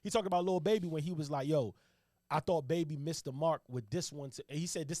talked yeah. about Lil Baby when he was like, yo, I thought Baby missed the mark with this one. And he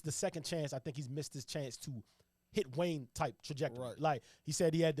said this is the second chance. I think he's missed his chance to hit Wayne type trajectory. Right. Like he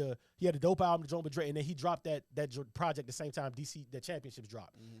said he had the dope album, the joint with Dre, and then he dropped that project the same time the championships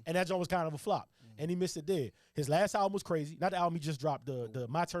dropped. And that joint was kind of a flop. And he missed it there. His last album was crazy. Not the album he just dropped. The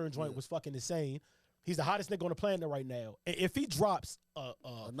My Turn joint was fucking insane. He's the hottest nigga on the planet right now. If he drops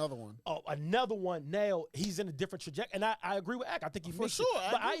Another one. another one now, he's in a different trajectory. And I agree with Ack. I think he For missed sure, it.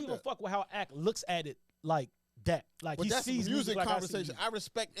 I But agree I with even that. fuck with how Ack looks at it like that. Like But he that's sees music like I see conversation. music. I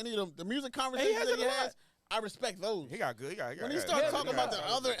respect any of them. The music conversations has that it he a lot. has, I respect those. He got good. He got. When he got- start got- talking he about got- the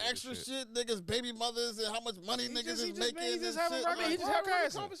got other good extra shit, niggas, baby mothers, and how much money niggas he is just making, made- he just and having shit. regular- I'm he just like,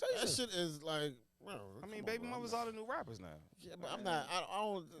 having bro, conversation. That shit is like, bro. I mean, come baby on, bro. mothers all the new rappers now. Yeah, but I'm not. I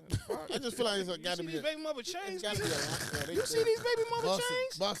don't. I just feel like it's got to You be. see these baby mother chains? It's got to be. Yeah, You see these baby mother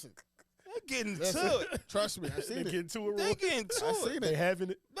chains? Bust it. They getting That's to it. it. Trust me, I seen They it. getting to it. They real- getting to I it. seen They it. having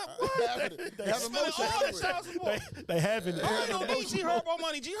it. But They what? having it. They They have spending emotion. all that everywhere. child support. They having it. They I have don't need emotion. G Herbo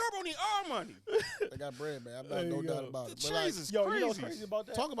money. G Herbo need our money. They got bread, man. I'm There not no you doubt go. about The it. But like, chains is Yo, you know what's crazy. crazy about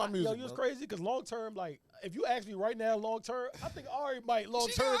that? Talk about Yo, music, you know what's bro. crazy? Because long term, like, if you ask me right now, long term, I think Ari might long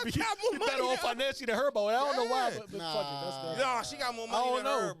She term got be got more better money off now. financially than Herbo. And I don't know why, Yeah. but Nah. fuck it. That's Nah, she got more I money don't than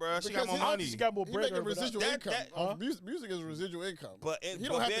know. her, bro. She Because got more he- money. She got more he bread. making than her, but I- residual That- income. Huh? Music is residual income. But he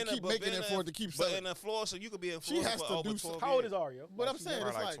don't have to keep making it for it to keep But selling. in Florida, you could be in She Florida has for to over do 12 some- How old is Aria? But I'm saying, Probably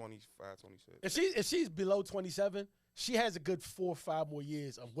it's like like 25, 26. If she's below 27, she has a good 4 or 5 more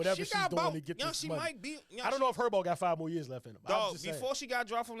years of whatever She she's got doing about, to get young, this she money. might be. Young, I don't know if Herbo got 5 more years left in him. I'm Dog, just saying. before she got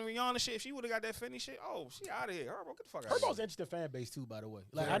dropped from the Rihanna shit, if she would have got that Fendi shit, oh, she out of here. Herbo, get the fuck out of Herbo's an here. interesting fan base too, by the way.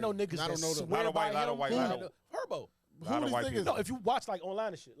 Like Very. I know niggas I that don't know them. swear Lot of by white, lot him. of white, Who? lot of- Herbo. Lot Who of white these people. niggas? No, if you watch like online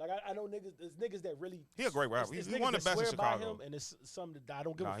and shit, like I know niggas, there's niggas that really. He a great rapper. It's He's one of the niggas that best in swear by Chicago. him, and it's some that I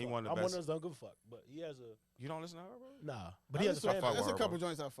don't give Nah, a he fuck. one of the I'm one of best. those that don't give a fuck, but he has a You don't listen to Herbo? nah. But he has a Listen, fan fuck base. There's a with couple Herbo.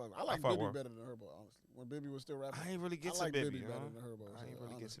 joints I fuck with. I like fuck Bibby with her. better than Herbo, honestly. When Bibby was still rapping. I ain't really get I to like Bibby, Bibby better huh? than Herbo. I ain't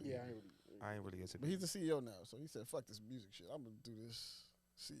really get to honestly. Bibby. Yeah, I ain't really. I ain't really get to But he's Bibby. the CEO now, so he said, "Fuck this music shit. I'm gonna do this.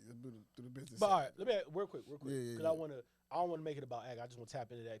 See, do the business." But side." all right, let me real quick, Yeah, because yeah. I don't want to make it about Ag. I just want to tap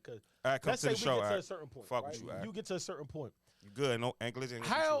into that because All right, come let's to say the we show. get to a Alright. certain point. Fuck right? with you, Ag. You get to a certain point. You good? No English. English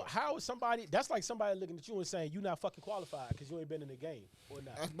How is somebody? That's like somebody looking at you and saying you not fucking qualified because you ain't been in the game or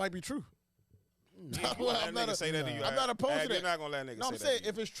not. That might be true. Well, I'm not a- say that to you. I'm not opposed to Ag, that. You're not gonna let niggas No, I'm say saying that.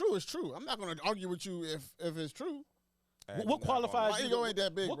 if it's true, it's true. I'm not gonna argue with you if it's true. What qualifies My you? ego to- ain't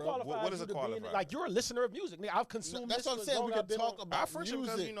that big, what bro. qualifies What is you a to be in it? qualifier? Like you're a listener of music. Nigga, I've consumed. That's this what I'm for as saying. long We as can I've been talk on- about Our friendship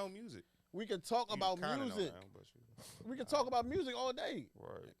because music. you know music. We can talk You about kinda know music. now, but you- We can talk about music all day.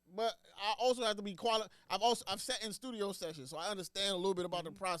 Right. But I also have to be I've sat in studio sessions, so I understand a little bit about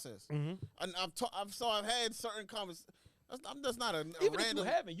the process. Mhm. And I've had certain conversations. I'm just not a Even if you random.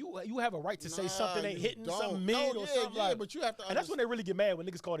 haven't, you have a right to say Nah, something ain't you hitting, don't. something mid No, or yeah, something yeah, like. but you have to. And that's when they really get mad when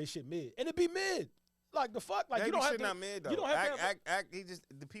niggas call their shit mid, and it be mid. Like the fuck, like They you be don't have shit to. not mid though. You don't have to. Act. He just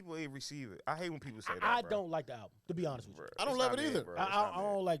the people ain't receive it. I hate when people say that. I bro. don't like the album, to be honest with you. Bruh, I don't it's love not it mid, either. bro. I, It's I, not I mid.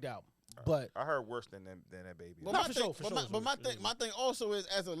 don't like the album, but I heard worse than that baby. But Nah, my for thing, sure, for but sure, my, for but sure. my thing also is,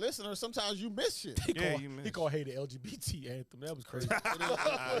 as a listener, sometimes you miss shit. he Yeah, called you missed. he called Hey the LGBT anthem. That was crazy.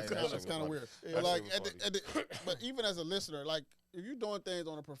 That's kind of weird. That But like, shit was but even as a listener, like if you're doing things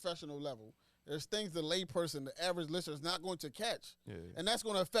on a professional level, there's things the layperson, the average listener, is not going to catch, Yeah. and that's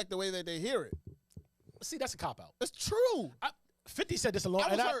going to affect the way that they hear it. See, that's a cop out. It's true. 50 said this a long, I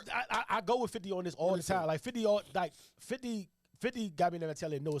and was hurt. I go with 50 on this all What the he time. said? Like 50, 50 got me never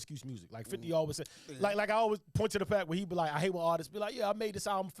telling no excuse music. Like 50 always say, like I always point to the fact where he be like, I hate when artists be like, yeah, I made this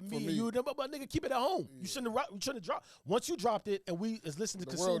album for me and you, but nigga, keep it at home. You shouldn't have dropped. Once you dropped it and we is listening to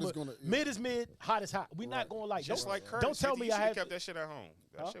consumer, mid is mid, hot is hot. We not going like just like Curtis. Don't tell me I have kept that shit at home.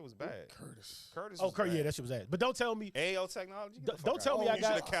 That shit was bad. Curtis. Oh, Curtis, yeah, that shit was ass. But don't tell me. AO technology. Don't tell me I got. You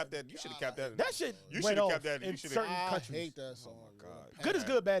should have kept that. You should have kept that. That shit You went should have off kept that. in certain countries. I hate that song. Oh my God. Good is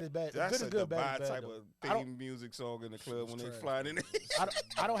good, bad is bad. That's Good is good, bad is bad. type of theme music song in the club when they flying in.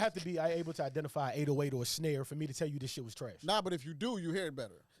 I don't have to be able to identify 808 or a snare for me to tell you this shit was trash. Nah, but if you do, you hear it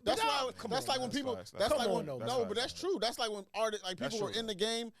better. That's why. That's like when people. That's like when no, but that's true. That's like when artists, like people were in the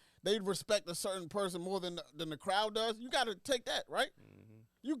game, they respect a certain person more than the crowd does. You got to take that, right?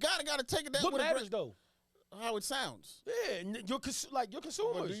 You gotta take it that. What matters though? How it sounds. Yeah, your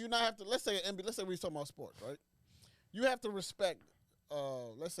consumers. But do you not have to? Let's say we're talking about sports, right? You have to respect.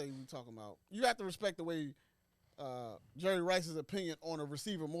 Let's say we're talking about. You have to respect the way Jerry Rice's opinion on a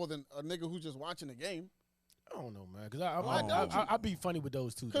receiver more than a nigga who's just watching the game. I don't know, man. Because I be funny with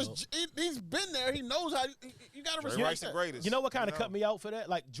those two. Because he's been there. He knows how. You got to respect Rice the greatest. You know what kind of cut me out for that?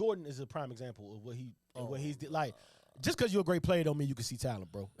 Like Jordan is a prime example of what he's did. Like. Just because you're a great player don't mean you can see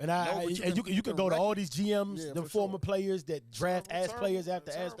talent, bro. And you can go to all these GMs, the former players that draft ass players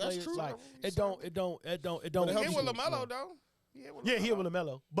after ass players. True, like it don't. He hit with LaMelo though. Yeah, he hit with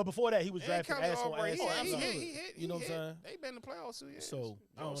LaMelo. But before that, he was drafted ass on ass. He hit. You know what I'm saying? They been in the playoffs 2 years. So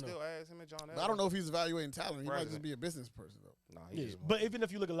I don't know. Still ass him and John. I don't know if he's evaluating talent. He might just be a business person though. Nah, yeah. But even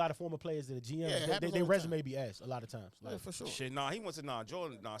if you look at a lot of former players that are GMs, their resume be ass a lot of times. Like, for sure. Shit, he went to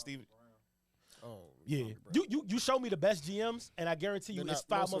Jordan. Steve. Oh yeah, you show me the best GMs, and I guarantee you, it's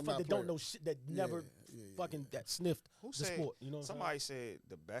 5 motherfuckers that don't know shit that never fucking that sniffed the sport. You know, somebody said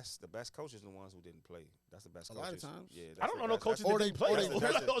the best coaches are the ones who didn't play. That's the best coaches. A lot of times, yeah. I don't know no coaches that didn't play.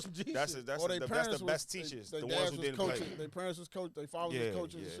 That's the best teachers. The ones who didn't play. Their parents was coach. Their fathers was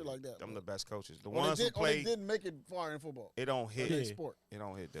coaches and shit like that. Them the best coaches. The ones who played didn't make it far in football. It don't hit sport. It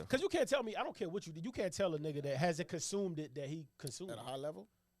don't hit them. Because you can't tell me. I don't care what you did. You can't tell a nigga that hasn't consumed it that he consumed at a high level.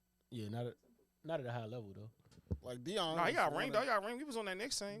 Yeah, not at a high level though. Like Dion. Nah, he got ring though. He got ring. He was on that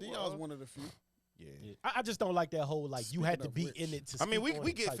Knicks team. Dion's one of the few. Yeah. I just don't like that whole like you had to be in it to. I mean,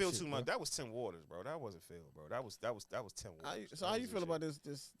 we get Phil too much. That was Tim Waters, bro. That wasn't Phil, bro. That was Tim Waters. So how you feel about this?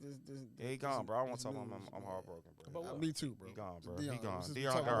 Yeah, he gone, bro. I don't want to talk about him. I'm heartbroken, bro. Me too, bro. He gone, bro. He gone.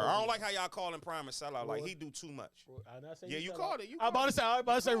 Dion. I don't like how y'all call him prime and sellout. Like he do too much. Yeah, you called it. I'm about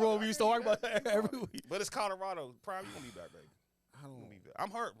to say, Roy. We used to talk about that every week. But it's Colorado. Prime, you gonna be back, baby. I'm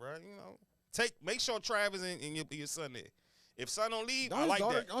hurt, bro. You know. Make sure Travis and your son there. If son don't leave, I like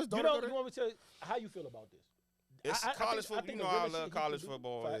that. You want me to tell you how you feel about this? It's college football. You know how I love college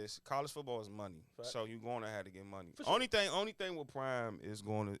football is. College football is money, so you're gonna have to get money. Sure. Only thing with Prime is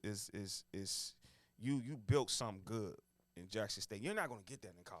is you built something good in Jackson State. You're not gonna get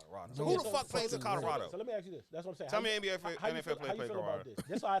that in Colorado. So who the fuck plays in Colorado? So let me ask you this. That's what I'm saying. Tell me NFL play Colorado. About this?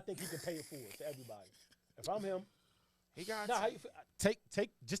 That's why I think you can pay it forward to everybody. If I'm him, he got how you feel?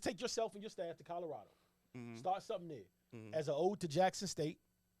 Take yourself and your staff to Colorado. Mm-hmm. Start something there. Mm-hmm. As an ode to Jackson State,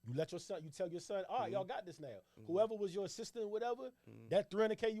 you tell your son, all right, y'all got this now. Mm-hmm. Whoever was your assistant, whatever, that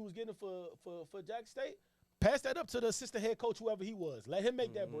 $300K you was getting for Jackson State, pass that up to the assistant head coach, whoever he was. Let him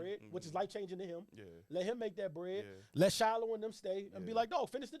make that bread, which is life changing to him. Yeah. Let him make that bread. Yeah. Let Shiloh and them stay and be like, no,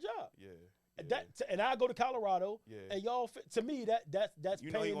 finish the job. Yeah. And I go to Colorado, and y'all. To me, that's you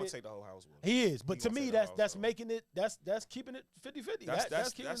know he gonna take the whole house with him. He is, but to me, that's making it. That's keeping it 50-50.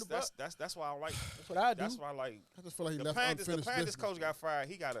 That's why I like. That's what I do. That's why I like. I just feel like he left unfinished business. The Panthers coach got fired.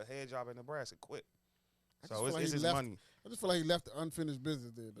 He got a head job in Nebraska. Quit. So it's his money. I just feel like he left the unfinished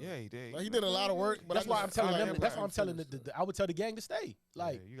business there. Though. Yeah, he did. Like, he did a lot of work, but that's why I'm telling them. That's why I'm telling I would tell the gang to stay.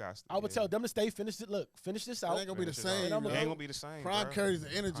 Like I would tell them to stay. Finish this out. It ain't gonna be the same. It ain't gonna be the same. Prime carries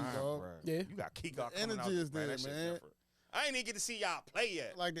the energy, dog. Yeah, you got Key got energy is there, man. I ain't even get to see y'all play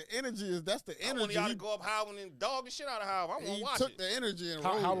yet. Like the energy that's the energy. I want y'all to go up Howard and dog the shit out of Howard. I want to watch it. He took the energy and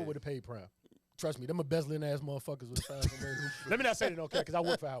Howard would have paid Prime. Trust me, them embezzling ass motherfuckers with Let me not say they don't care because I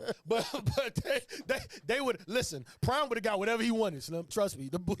work for Howard. But they would listen. Prime would have got whatever he wanted. Slim. Trust me.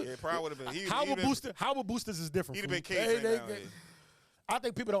 Prime would have been. Howard Boosters is different. He'd have been I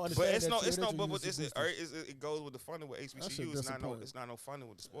think people don't understand. But it goes with the funding with HBCU. It's not no funding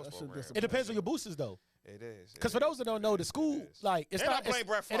with the sports program. It depends on your boosters though. It is. Because for those that don't know, the school it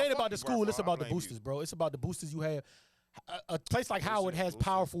ain't about the school. It's about the boosters, bro. It's about the boosters you have. A place like Howard has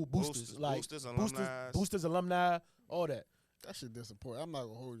powerful boosters, like boosters, alumni, all that. That shit disappointing. I'm not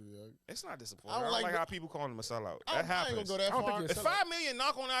gonna hold you. It's not disappointing. I don't like how people call him a sellout. That happens. I ain't gonna go that far. If $5 million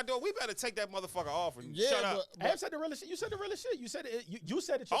knock on our door, we better take that motherfucker off and shut up. I said the real shit. You said the real shit. You said it. You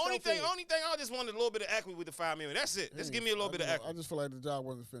said it yourself. Only thing, I just wanted a little bit of equity with the $5 million. That's it. Just give me a little bit of equity. I just feel like the job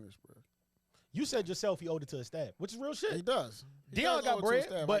wasn't finished, bro. You said yourself he owed it to his staff, which is real shit. He does. Deion got bread,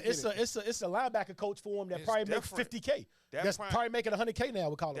 but it's a linebacker coach for him that probably makes $50K. That's probably making $100K now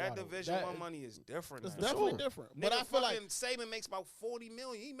with Colorado. That Division I money is different. It's definitely different. But I feel like Saban makes about $40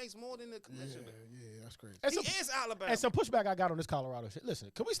 million. He makes more than the commissioner. Yeah, that's crazy. He is Alabama. And some pushback I got on this Colorado shit. Listen,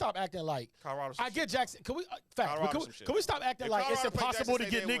 can we stop acting like Colorado? I get Jackson. Can we can we stop acting like it's impossible to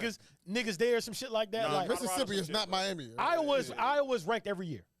get niggas there, some shit like that? Like Mississippi is not Miami. Iowa's ranked every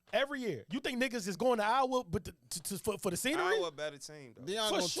year. Every year. You think niggas is going to Iowa but for the scenery? Iowa a better team, though.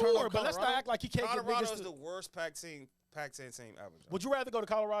 For sure, but let's not act like he can't get niggas. Colorado is the worst Pac-10 team ever. Would you rather go to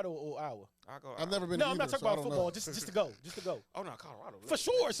Colorado or Iowa? I've never been. No, I'm not talking about football. Just to go. Oh no, Colorado. For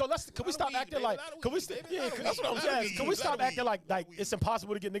sure. So can we stop acting like? Can we? Yeah, that's what I'm saying. Can we stop acting like it's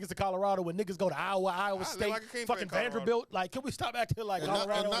impossible to get niggas to Colorado when niggas go to Iowa State, fucking Vanderbilt? Like, can we stop acting like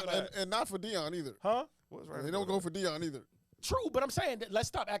Colorado? And not for Deion either. Huh? They don't go for Deion either. True, but I'm saying that let's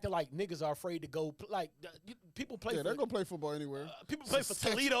stop acting like niggas are afraid to go. Like people play. Yeah, they're gonna play football anywhere. People play for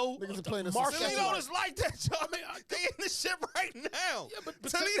Toledo. Niggas are playing. Toledo is like that, y'all. They in this shit right now. Yeah, but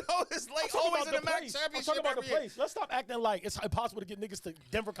Toledo is like always in the MAC championship. I'm talking about the place. Let's stop acting like it's impossible to get niggas to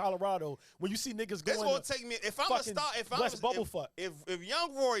Denver, Colorado when you see niggas going. This gonna take me. If I'm a star, if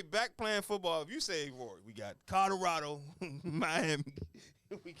young Rory back playing football, if you say Rory, we got Colorado, Miami.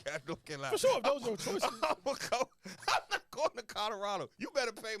 We got North Carolina. For sure, those are choices. I'm not going to Colorado. You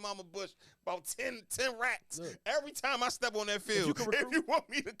better pay Mama Bush about 10 racks every time I step on that field. If you want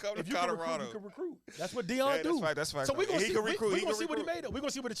me to come to Colorado. You can recruit. That's what Deion do. That's right. So we're going to see what he made of. We're going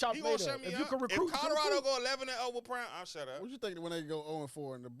to see what the chop made of. If you can recruit. If Colorado go 11-0 with Prime, I'll shut up. What you think when they go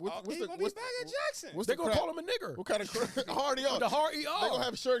 0-4? He's going to be back at Jackson. They're going to call him a nigger. What kind of hard ER? The hard ER. They're going to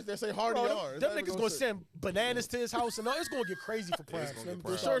have shirts that say hard ER. Them niggas going to send bananas to his house and all. It's going to get crazy for Prime.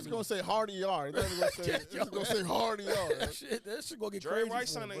 The shirt's going to say hard ER. It's going to say hard ER. That shit going to get Jerry crazy.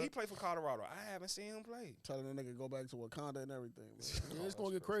 Rice, son, he played for Colorado. I haven't seen him play. Telling that nigga go back to Wakanda and everything. It's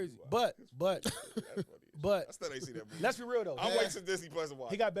going to get crazy. But I still ain't see that movie. Let's be real though. I'm waiting till Disney Plus to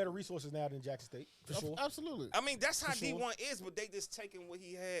watch. He got better resources now than Jackson State, for sure. Absolutely. I mean, that's how D1 is, but they just taking what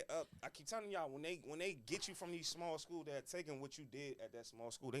he had up. I keep telling y'all, when they get you from these small schools, they're taking what you did at that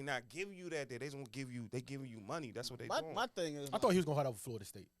small school. They not giving you that. They don't give you. They giving you money. That's what they doing. My thing is, I thought he was gonna head over Florida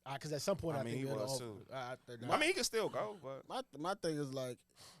State because at some point I think he was too. I mean, he can still go, but my thing is like.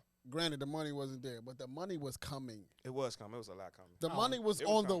 Granted, the money wasn't there, but the money was coming. It was coming. It was a lot coming. The money was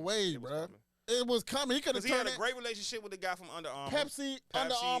on the way, bro. It was coming. He could have turned. He had a great relationship with the guy from Under Armour. Pepsi,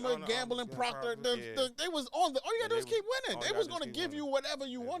 Under Armour, Gamble & Procter. They was on the. All you gotta do is keep winning. They was gonna give you whatever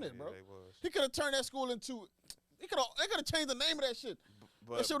you wanted, bro. He could have turned that school into. They could have changed the name of that shit.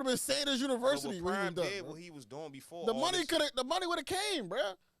 That should have been Sanders University. What Prime did, what he was doing before. The money would have came, bro.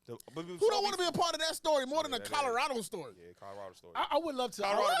 Who don't want to be a part of that story more than the Colorado story? Yeah, Colorado story. I would love to.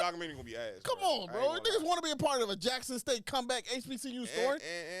 Colorado documentary gonna be ass. Come on, bro. Niggas want to be a part of a Jackson State comeback HBCU story.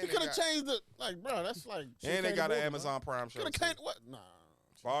 He could have changed it. Like, bro, that's like. And they got an Amazon Prime show. What? Nah.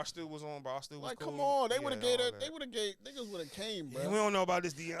 Barstool was on. Barstool was like, cool. come on. They would have gave it. They would have gave. Niggas would have came, bro. Yeah, we don't know about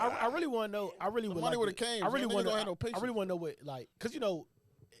this Deion. I really want to know. I really would. Money would have came. I really want to know what, like, because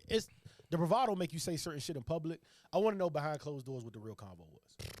it's the bravado make you say certain shit in public. I want to know behind closed doors what the real convo was.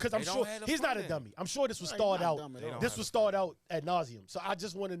 Because I'm sure he's not a dummy. I'm sure this was thought out. This was thought out ad nauseum. So I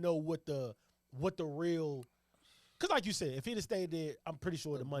just want to know what the real. Because like you said, if he'd have stayed there, I'm pretty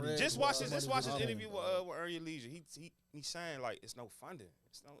sure the money. Just watch his interview with Earn Your Leisure. He's saying like it's no funding.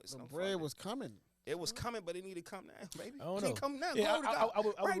 It's no bread was coming. It was coming, but it needed to come now, baby. I don't know. Come now. Yeah, I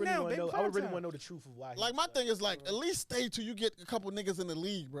would really want to know. I would really want to know the truth of why. Like my thing is like at least stay till you get a couple niggas in the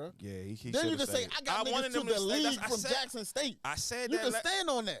league, bro. Yeah, he then you can say I got niggas to the league from Jackson State. I said that. You can stand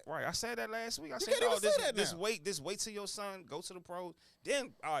on that. Right, I said that last week. I said, oh, this wait till your son go to the pros.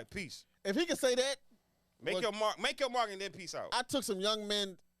 Then all right, peace. If he can say that, make your mark, and then peace out. I took some young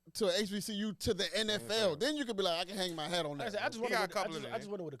men to a HBCU to the NFL. Then you could be like, I can hang my hat on that. I just wonder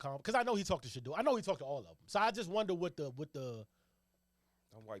what the because I know he talked to Shadou. I know he talked to all of them. So I just wonder what the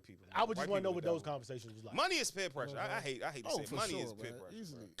white people. I would just want to know what those conversations was like. Money is peer pressure. I hate to say it. Money is peer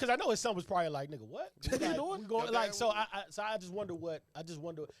pressure. Because I know his son was probably like, nigga, what? I just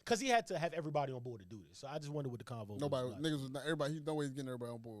wonder because he had to have everybody on board to do this. So I just wonder what the convo was like. Niggas was not everybody. He no way he's getting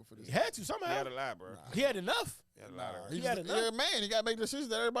everybody on board for this. He had to somehow. He had a lot, bro. He had enough. He had a lot. He had enough. Yeah, man. He got to make decisions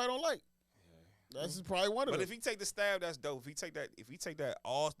that everybody don't like. That's probably one of them. But if he take the staff, that's dope. If he take that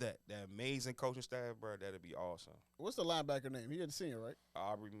that amazing coaching staff, bro, that'd be awesome. What's the linebacker name? He had senior, right?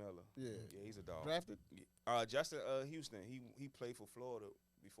 Aubrey Miller. Yeah, he's a dog. Drafted? Justin Houston. He played for Florida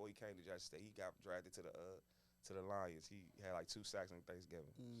before he came to Jackson State. He got drafted to the Lions. He had like 2 sacks on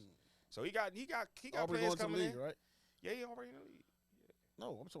Thanksgiving. So he got Aubrey players going to coming the league, in. right? Yeah, he already in the league. Yeah.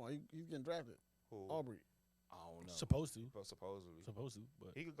 No, I'm talking. He's getting drafted. Who? Aubrey. I don't know. Supposed to. Supposedly.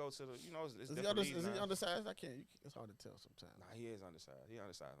 But He could go to the. It's is he undersized? I can't. It's hard to tell sometimes. Nah, he is undersized. He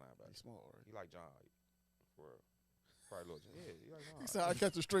undersized linebacker. He's small, right? He like John. For real. Probably a little. Yeah, he like John. He said I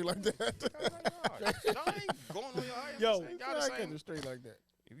catch a straight like that. John ain't going on your height. Yo, I catch a straight like that.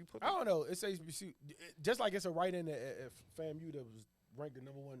 If you put I don't know. It's HBCU. Just like it's a write-in at FAMU that was ranked the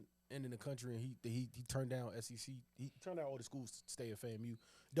 #1 end in the country, and he turned down SEC. He turned down all the schools to stay at FAMU.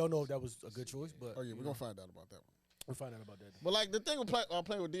 Don't know if that was a good choice, but we're gonna find out about that one. We'll find out about that. But like the thing with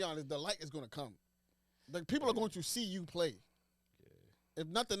playing with Deion is the light is gonna come. Like people are going to see you play. Yeah. If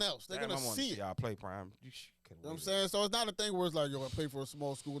nothing else, they're gonna see it. Y'all play Prime. You know what I'm saying? So it's not a thing where it's like, yo, I play for a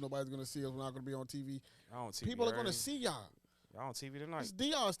small school, nobody's gonna see us, we're not gonna be on TV. People are gonna see y'all. Y'all on TV tonight. It's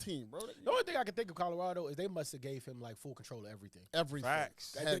Deion's team, bro. The only thing I can think of Colorado is they must have gave him like full control of everything. Everything.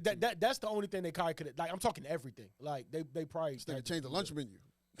 Facts. That's the only thing they probably could. Like I'm talking everything. Like they probably change the lunch menu.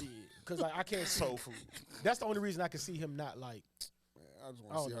 Yeah, because like I can't see soul food. That's the only reason I can see him not like. Man, I just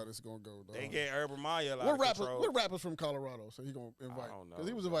want to see how this is gonna go. Dog. They get Urban Meyer. What rappers from Colorado? So he gonna invite? Because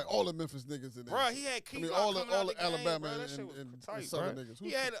he was inviting all the Memphis niggas in there. Bro, he had all the Alabama and Southern niggas.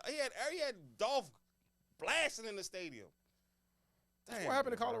 He had Dolph blasting in the stadium. Damn, what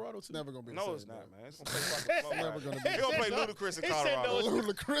happened to Colorado too? Never gonna be. No, it's not, man. It's gonna play fucking Florida. Never gonna be. They're gonna play Ludacris in Colorado.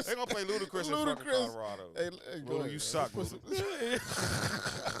 Ludacris. They're gonna play Ludacris in fucking Colorado. Hey, go ahead, you suck. Put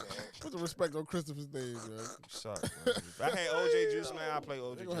some respect on Christopher's name, man. You suck. Man. If I had OJ Juice, man, I play OJ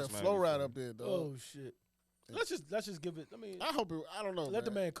Juice. They gonna have Flow Ride up there, dog. Oh shit. Let's just give it. I mean, I hope it. I don't know. Let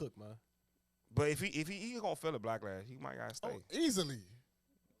the man cook, man. But if he gonna feel a backlash, he might gotta stay. Easily.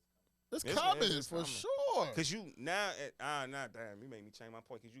 It's coming for sure. Cause you now, damn, you made me change my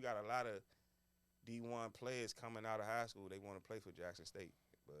point. Cause you got a lot of D1 players coming out of high school. They want to play for Jackson State.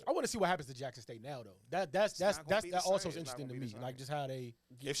 But I want to see what happens to Jackson State now, though. That also is interesting to me. Like just how they.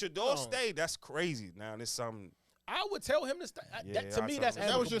 If Shador stay, that's crazy. Now there's something. I would tell him to stay. To me, that's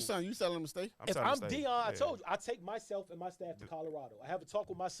that was your son. You telling him to stay? If I'm Deion, I told you, I take myself and my staff to Colorado. I have a talk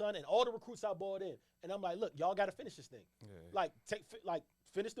with my son and all the recruits I brought in, and I'm like, look, y'all got to finish this thing. Yeah.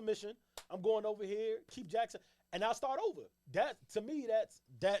 Finish the mission. I'm going over here. Keep Jackson, and I'll start over. That to me,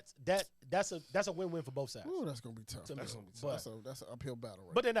 that's a win-win for both sides. Ooh, that's gonna be tough. That's gonna be tough. That's an uphill battle,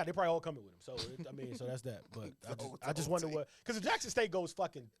 right? But they're not. They're probably all coming with him. So so that's that. But I just wonder what, because if Jackson State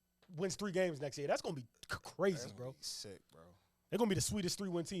wins 3 games next year, that's gonna be crazy, bro. Sick, bro. They're gonna be the sweetest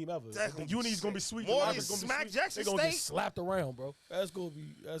 3-win team ever. The Uni's gonna be sweet. More than smack Jackson State. They're gonna get slapped around, bro. That's gonna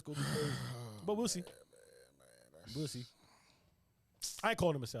be crazy. But we'll see. We'll see. I ain't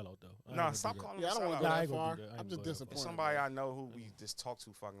calling him a sellout though. Nah, stop calling him a sellout. I don't want to go that far. I'm just disappointed. Somebody I know who we just talk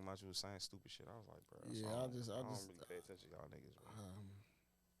too fucking much was saying stupid shit. I was like, bro. I don't really pay attention to y'all niggas, bro.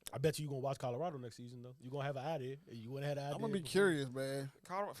 I bet you gonna watch Colorado next season though. You gonna have an idea. You wouldn't have an idea. I'm gonna be curious, man.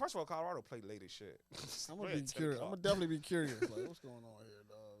 First of all, Colorado played late as shit. I'm gonna be curious. I'm gonna definitely be curious. Like, what's going on here,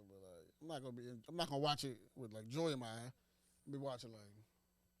 dog? But like, I'm not gonna watch it with like joy in my eye. I'll be watching like,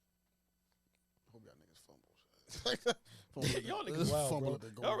 hope y'all niggas fumble. Y'all niggas wild, bro.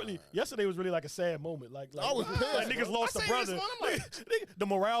 Y'all really. Yesterday was really like a sad moment. Like I was pissed. Like niggas lost a brother. The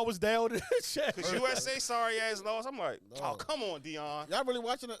morale was down. Cause USA sorry ass lost. I'm like, oh come on, Deion. Y'all really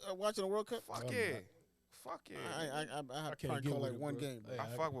watching the World Cup? Fuck yeah. Fuck yeah. I have to probably call like one game. I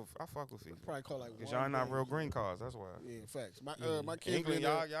fuck with FIFA. Probably call like. Cause y'all not real green cards. That's why. Yeah, facts. My kids England,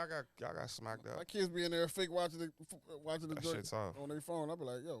 y'all got smacked up. My kids be in there fake watching the joint on their phone. I be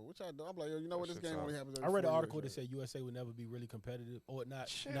like, yo, what y'all doing? I'm like, yo, you know what? This game only happens. I read an article that said USA would never be really competitive or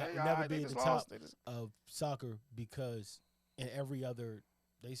never be at the top of soccer because in every other.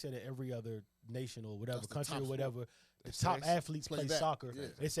 They said in every other nation or whatever country or whatever, the top athletes play soccer. Yeah.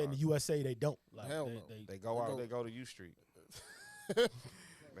 They said in the USA they don't. Like, hell no. They go out. They go to U Street.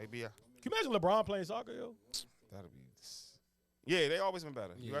 Maybe. Can you imagine LeBron playing soccer, yo? That'd be. Yeah, they always been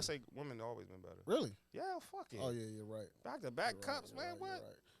better. USA women always been better. Really? Yeah, fuck it. Oh yeah, you're right. Back to back cups, man. What? Right.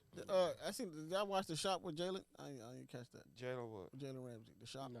 Did I watch The Shop with Jalen? I didn't catch that. Jalen what? Jalen Ramsey. The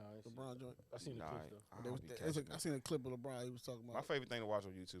Shop. Nah, LeBron joint. I seen the clip though. I seen a clip of LeBron. He was talking about. My favorite thing to watch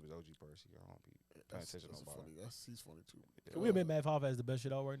on YouTube is OG Percy. I don't be paying attention to nobody. He's funny too. Can we admit Mav Hoffa has the best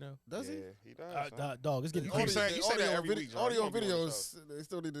shit out right now? Does he? Yeah, he does. Dog, it's getting You say that every week. Audio videos, they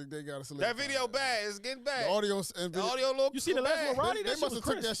still need to. They gotta select. That video bad. It's getting bad. The audio and the audio look. You see the last one, Roddy? They must have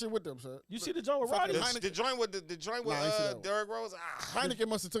took that shit with them, sir. You see the joint with Roddy? The joint with Derrick Rose. Heineken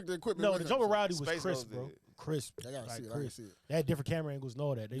must have took the equipment. No, the joint with Roddy was crisp, bro. Crisp. I gotta see it. I gotta see it. They had different camera angles and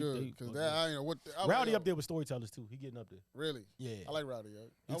all that. Because I ain't know what. Rowdy up there with storytellers too. He getting up there. Really? Yeah. I like Rowdy.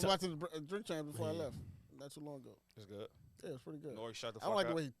 I was watching the Drink Champs before I left. Not too long ago. It's good. Yeah, it's pretty good. Nori, shut the fuck I don't like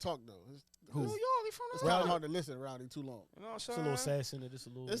up. the way he talked though. Who? It's kind of hard to listen to Rowdy too long. You know what I'm It's saying? a little sass in it. It's a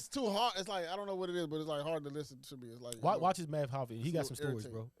little. It's too hard. It's like I don't know what it is, but it's like hard to listen to me. It's like watch his Mav Hoffa. He got some stories,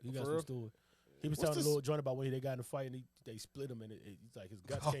 bro. He got some stories. He was telling a little joint about when they got in a fight and they split him and it's like his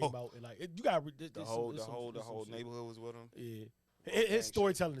guts came out and like you got the whole neighborhood was with him. Yeah, his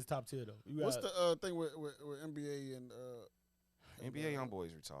storytelling is top tier though. What's the thing with NBA and NBA young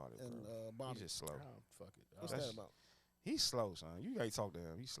boys retarded, and bro. He's just slow. Fuck it. What's that about? He's slow, son. You gotta talk to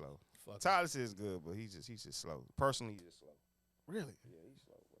him. He's slow. Fuck Tyler is good, but he's just slow. Personally, he's just slow. Really? Yeah, he's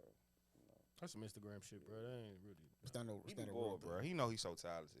slow, bro. That's some Instagram shit, bro. That ain't really. It's not no. He be bored, bro. He know he's so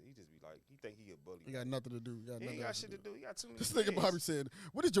talented. He just be like, he think he a bully. He got nothing to do. He got shit to do. He got too many. This nigga Bobby said,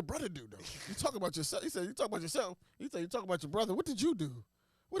 "What did your brother do, though? You talk about yourself." He said, "You talk about yourself." He said, "You talk about your brother. What did you do?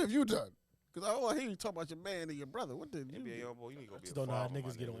 What have you done?" Because I hear you talk about your man and your brother. What did you do? NBA young boy, you need to go be a don't know how father,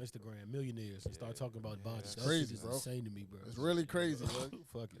 niggas get on Instagram, millionaires, and start talking about bodies. That's crazy, bro. Insane to me, bro. It's really crazy, bro.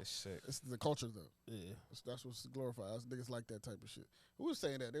 Fuck it. That's sick. It's the culture, though. Yeah. That's what's glorified. Niggas like that type of shit. Who was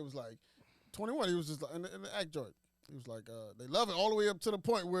saying that? It was like 21. He was just like in the act joint. He was like, they love it all the way up to the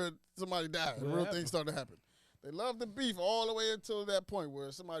point where somebody died. The real things started to happen. They love the beef all the way until that point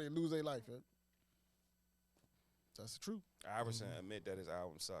where somebody lose their life. That's the truth. Iverson admit that his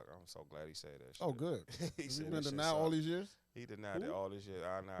album sucked. I'm so glad he said that shit. Oh, good. He's been in denial all these years? He denied it all this year.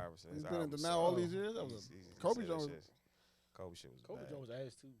 Allen Iverson. He's been in denial all these years? That was Kobe Jones. Kobe shit was Kobe bad. Jones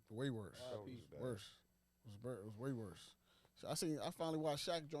ass too. Way worse. Worse. It was way worse. I finally watched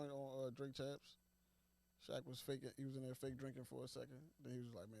Shaq joint on Drink Champs. Shaq was faking. He was in there fake drinking for a second. Then he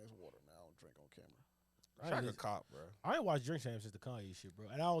was like, "Man, it's water, man. I don't drink on camera." Shaq a cop, bro. I ain't watched Drink Champs since the Kanye shit, bro.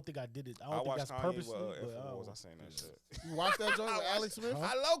 And I don't think I did it. I don't think that's Kanye purposely. With I seen that shit. You watched that joint with Alex Smith?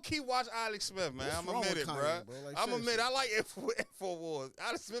 I low-key watch Alex Smith, man. I'm admit it, bro. Like, I'm admit I like Info Wars.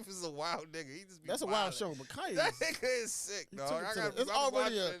 Alex Smith is a wild nigga. He just be That's a wild show, but Kanye. That nigga is sick, dog. It's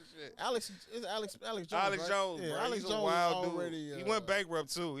already Alex Jones. Alex Jones, yeah, bro. Alex He's Jones a wild already, dude. He went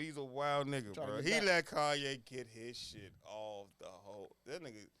bankrupt too. He's a wild nigga, bro. He let Kanye get his shit off the whole. That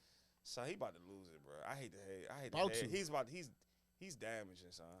nigga. So he about to lose it, bro. I hate to hate. He's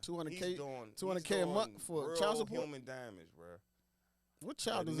damaging, son. 200K a month for child support. Human damage, bro. What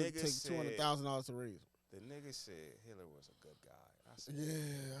child does it take $200,000 to raise? The nigga said Hitler was a good guy.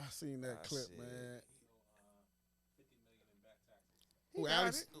 I seen that clip, man. 50 million in back taxes. Who,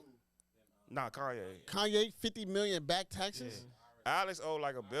 Alex? Nah, Kanye. Kanye, 50 million back taxes. Yeah. Alex owed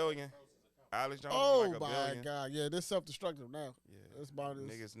like $1 billion. Alex Jones owed like $1 billion. My God, yeah, this self-destructive now. Yeah, it's about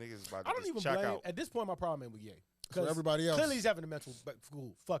niggas about to I don't even check blame. out. At this point, my problem ain't with Ye. For everybody else, clearly he's having a mental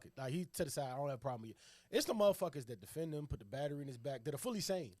school. Fuck it. Like he to the side. I don't have a problem with it. It's the motherfuckers that defend him, put the battery in his back, that are fully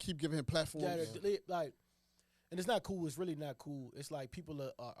sane. Keep giving him platforms. Yeah, like, and it's not cool. It's really not cool. It's like people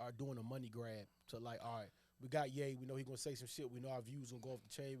are doing a money grab to like, all right, we got Ye. We know he gonna say some shit. We know our views gonna go off the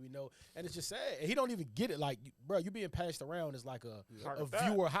chain. We know, and it's just sad. And he don't even get it. Like, bro, you being passed around as like a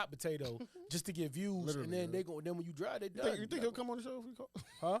viewer hot potato just to get views. Literally, and then they go. Then when you drive, they done. You think he'll come on the show if we call?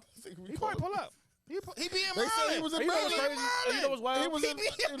 Huh? He might pull up. He be in They said he was in Maryland. You know what's wild? He was in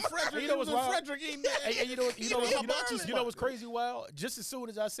Frederick. You know what's wild? Frederick. You know what's crazy wild? Just as soon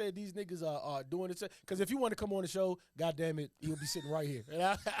as I said these niggas are doing it, because if you want to come on the show, goddamn it, he'll be sitting right here.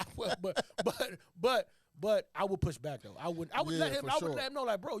 And but I would push back though. I would let him. I would let him know,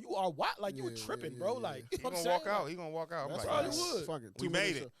 like, bro, you are what? Like you were tripping, bro. Like he gonna walk out. He gonna walk out. That's like, probably would. Fuck it. We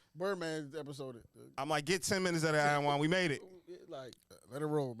made it. Birdman's episode. I'm like, get 10 minutes of that one. We made it. Like, let it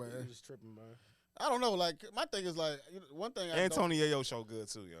roll, man. You're just tripping, man. I don't know. Like, my thing is like one thing. Tony Yayo show good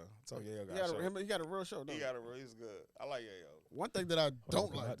too, yo. Tony Yayo got a show. He got a real show. He's good. I like Yayo. One thing that I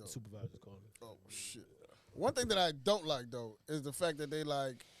don't like though. Supervisor's calling. Oh shit. One thing that I don't like though is the fact that they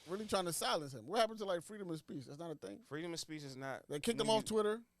like really trying to silence him. What happened to like freedom of speech? That's not a thing. Freedom of speech is not. They kicked him off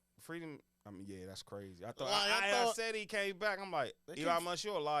Twitter. Freedom. I mean, yeah, that's crazy. I thought I said he came back. I'm like, Elon Musk,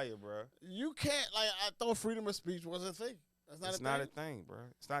 you're a liar, bro. You can't like. I thought freedom of speech was a thing. That's not it's a not thing. a thing, bro.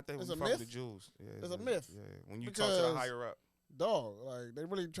 It's not that it's we a fuck myth? with the Jews. Yeah, it's a myth. Yeah, when you talk to the higher up. Dog, like they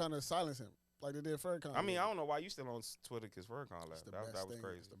really trying to silence him, like they did Farrakhan. I mean, I don't know why you still on Twitter because Farrakhan left. That was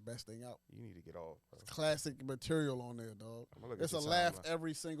crazy. It's the best thing out. You need to get off. Bro. Classic material on there, dog. It's a laugh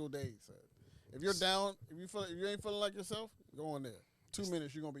every single day. So if you're down, if you ain't feeling like yourself, go on there. 2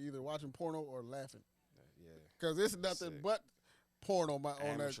 minutes, you're gonna be either watching porno or laughing. Yeah. Because it's nothing but porn on my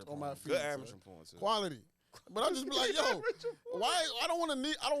feed. Good amateur porn too. Quality. But I just be like, yo, why? I don't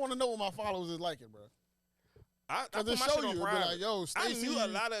want to know what my followers is liking, bro. I put my shit on private. Like, yo, Stacey, I knew a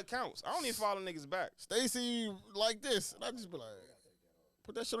lot of accounts. I don't even follow niggas back. Stacey like this, and I just be like,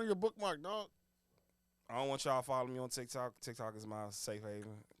 put that shit on your bookmark, dog. I don't want y'all to follow me on TikTok. TikTok is my safe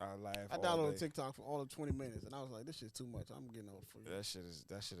haven. I laugh. I downloaded TikTok for all of 20 minutes, and I was like, this shit's too much. I'm getting off for you. That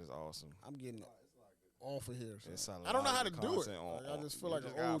shit is awesome. I'm getting off of here. So. I don't know how to do it. I just feel like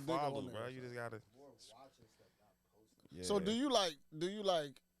an old nigga on there. Bro. You just gotta. Yeah. So do you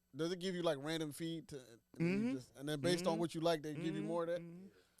like? Does it give you like random feed to, and then based on what you like, they give you more of that?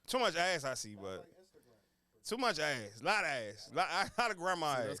 Too much ass I see, but too much ass, lot of ass, a lot of grandma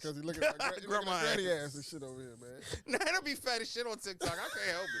ass. That's because he looking at grandma granny ass and shit over here, man. Nah, it'll be fat as shit on TikTok. I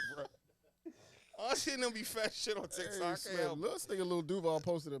can't help it, bro. All shit don't be fat shit on TikTok. I can't help it. This nigga Lil Duval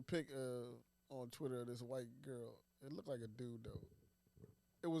posted a pic on Twitter of this white girl. It looked like a dude though.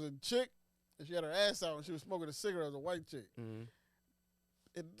 It was a chick, and she had her ass out, and she was smoking a cigarette as a white chick. Mm-hmm.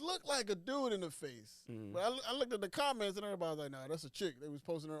 It looked like a dude in the face. Mm. But I looked at the comments and everybody was like, nah, that's a chick. They was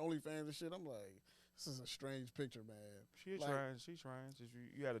posting her OnlyFans and shit. I'm like, this is a strange picture, man. She's trying.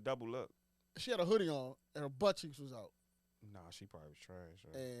 You had a double look. She had a hoodie on and her butt cheeks was out. Nah, she probably was trash.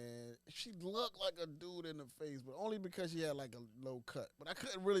 Right? And she looked like a dude in the face, but only because she had like a low cut. But I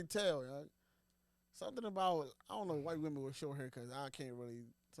couldn't really tell, you know? Something about, I don't know, white women with short hair because I can't really,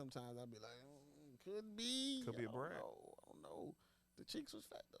 sometimes I'd be like, could be. Could be a brand. I don't know. The cheeks was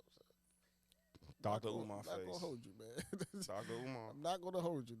fat though. So. Dr. Umar face. I'm not gonna hold you, man. Dr. Umar. I'm not gonna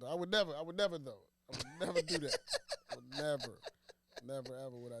hold you. Though. I would never though. I would never do that. I would never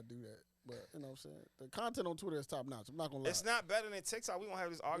ever would I do that. But you know what I'm saying? The content on Twitter is top notch. I'm not gonna lie. It's not better than TikTok. We gonna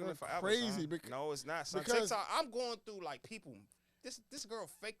have this argument forever. Crazy. No, it's not. Son. Because TikTok, I'm going through like people. This girl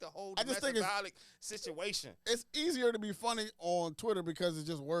faked the whole domestic violence situation. It's easier to be funny on Twitter because it's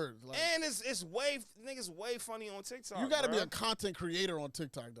just words. Like, and it's way funny on TikTok. You got to be a content creator on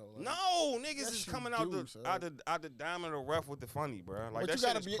TikTok though. Like, no, niggas is coming out the diamond or rough with the funny, bro. Like that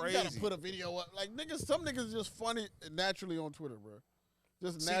shit is crazy. You gotta put a video up. Like niggas, some niggas is just funny naturally on Twitter, bro.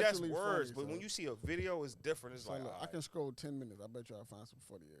 Just naturally that's words, funny, but when you see a video, it's different. It's so like look, I can scroll 10 minutes. I bet you I'll find some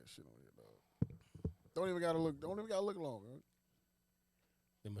funny ass shit on here, dog. Don't even gotta look long, man.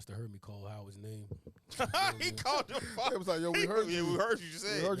 They must have heard me call Howard's name. He called him. It was like, yo, we heard you. Yeah, we heard you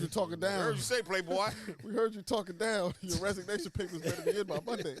say. We heard you talking down. We heard you say, Playboy. We heard you talking down. Your resignation papers better be in by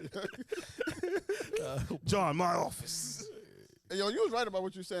Monday. John, my office. Hey, yo, you was right about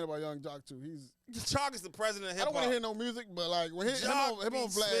what you saying about Young Jock too. Jock is the president of hip hop. I don't want to hear no music, but like when him on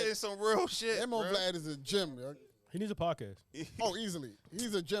Vlad, some real shit. Him on Vlad is a gem, yo. He needs a podcast. Oh, easily.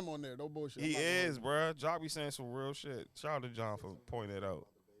 He's a gem on there. No bullshit. He is, bro. Jock be saying some real shit. Shout out to John for pointing that out.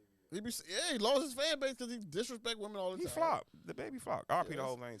 He lost his fan base because he disrespect women all the time. He flopped. The baby flopped. RP the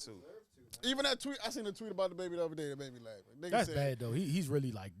whole thing too. Even that tweet, I seen a tweet about the baby the other day that made me laugh. That's bad though. He's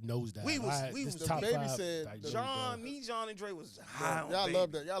really like knows that. We was top the baby five, said like, John and Dre was high on y'all baby.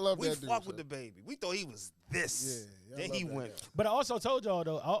 love that. Y'all love that dude. We fucked with the baby. We thought he was this. Yeah, then he went. But I also told y'all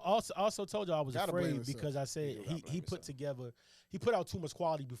though. I also told y'all I was afraid because I said he put out too much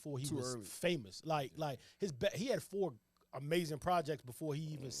quality before he was famous. Like he had 4 amazing projects before he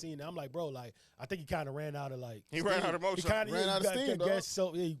even seen it. I'm like, bro, like I think he kind of ran out of like. He ran out of motion. He ran out of steam, dog.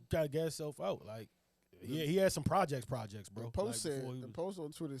 He got to get himself out. Like, yeah, he had some projects, bro. The post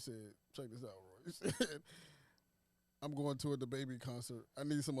on Twitter said, check this out, Roy. He said, I'm going to a DaBaby concert. I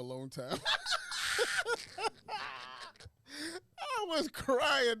need some alone time. I was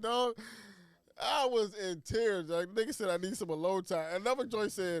crying, dog. I was in tears. Like nigga said, I need some alone time. Another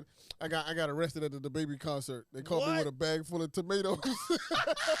joint said, I got arrested at the DaBaby concert. They caught me with a bag full of tomatoes.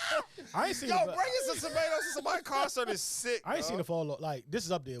 I ain't seen. Yo, bring us some tomatoes to somebody's concert is sick. I ain't seen the fall off. Like this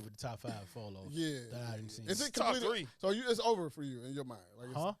is up there with the top 5 fall off. Yeah, that I didn't see. Is it top 3? So it's over for you in your mind?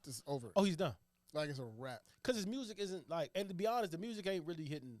 Like it's over. Oh, he's done. Like it's a wrap. Cause his music isn't like, and to be honest, the music ain't really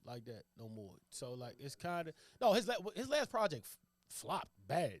hitting like that no more. So like it's kind of no. His last project flopped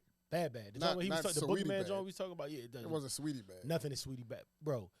bad. Bad. The Boogeyman joint we talking about, yeah, it wasn't Sweetie bad. Nothing is Sweetie bad,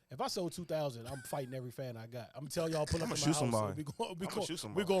 bro. If I sold 2,000, I'm fighting every fan I got. I'm telling y'all, pull up to my house. Somebody.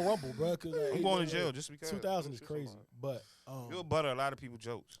 We gonna rumble, bro. Cause I'm going to jail just because 2,000 is crazy. But you'll butter a lot of people's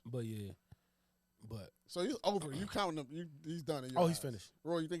jokes. But yeah, so he's over. You counting him? He's done. He's finished.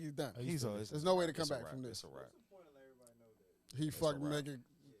 Roy, you think he's done? He's There's no way to come back from this. It's a wrap. He fucking make it.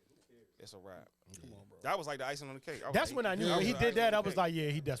 It's a wrap. Come on, bro. That was like the icing on the cake. That's when I knew when he did that. I was like, yeah,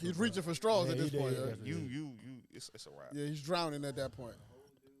 he desperate. He's reaching for straws at this point. It's a wrap. Yeah, he's drowning at that point.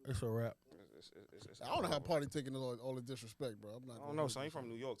 It's a wrap. I don't know how Party taking all the disrespect, bro. I don't know. So he's from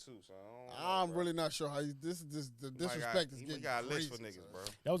New York too. So I'm really not sure how this the disrespect is getting. We got crazy, lists for niggas, bro.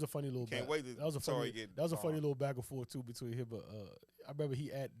 That was a funny little. Can't wait to. That was a funny little back and forth too between him. But I remember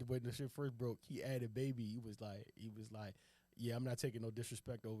he added when the shit first broke. He added baby. He was like. Yeah, I'm not taking no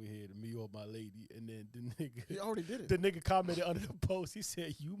disrespect over here to me or my lady. And then the nigga, he already did it. The nigga commented under the post. He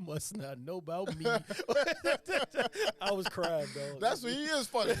said, "You must not know about me." I was crying, dog. That's what he is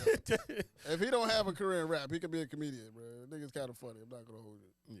funny. If he don't have a career in rap, he could be a comedian, bro. Nigga's kind of funny. I'm not gonna hold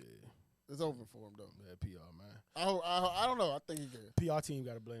it. Yeah, it's over for him though. Yeah, PR man. I don't know. I think he can. PR team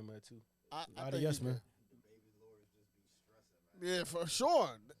got to blame that too. I think yes, man. Yeah, for sure.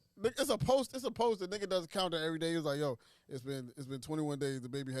 It's a post. It's a post. The nigga does count every day. He's like, yo, it's been 21 days. The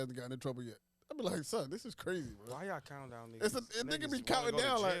baby hasn't gotten in trouble yet. I be like, son, this is crazy, bro. Why y'all count down niggas? A nigga be counting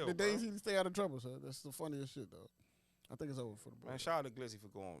down like the days he stay out of trouble, son. That's the funniest shit, though. I think it's over for the boy. Man, shout out to Glizzy for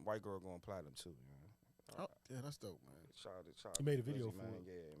white girl going platinum too. Oh, yeah, that's dope, man. Shout out he made a video for it.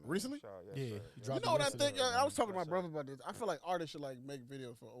 Yeah, man. Recently? Yeah. You know what I think? I was talking to my brother about this. I feel like artists should like make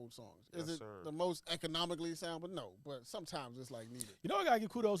videos for old songs. Is it the most economically sound? But no. But sometimes it's like needed. You know, I gotta give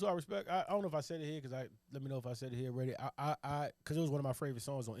kudos to I respect. I don't know if I said it here because let me know if I said it here already. Because it was one of my favorite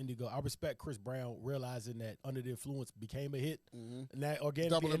songs on Indigo. I respect Chris Brown realizing that Under the Influence became a hit, and that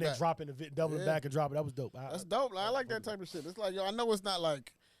organically and then dropping doubling back and dropping. That was dope. That's dope. I like that type of shit. It's like, yo, I know it's not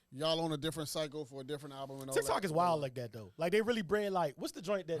like y'all on a different cycle for a different album and all TikTok is wild like that though. Like they really brand like what's the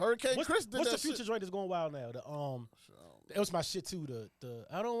joint that Hurricane Chris did. What's the Future joint that's going wild now? It was my shit too. The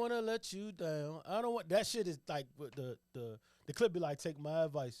I don't want to let you down. I don't want that shit is like the clip be like take my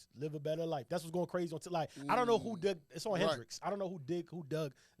advice, live a better life. That's what's going crazy on like I don't know who dug. It's on Hendrix. I don't know who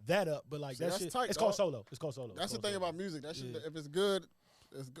dug that up, but like that shit. It's called Solo. It's called Solo. That's the thing about music. That shit, if it's good,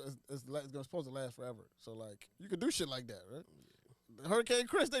 it's supposed to last forever. So like you can do shit like that, right? Hurricane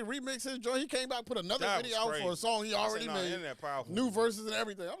Chris, they remixed his joint. He came back, put another video out for a song he already made. New verses and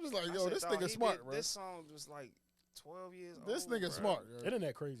everything. I'm just like, yo, this nigga smart, bro. This song was like 12 years old. This nigga smart. Yo. Isn't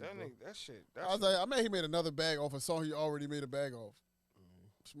that crazy? That shit. I was like, I mean, he made another bag off a song he already made a bag off.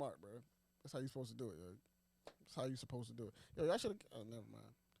 Smart, bro. That's how you supposed to do it, yo. That's how you supposed to do it. Yo, y'all should have. Oh, never mind.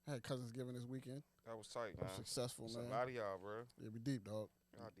 I had Cousins giving this weekend. That was tight, man. Successful, man. A lot of y'all, bro. Yeah, we deep, dog.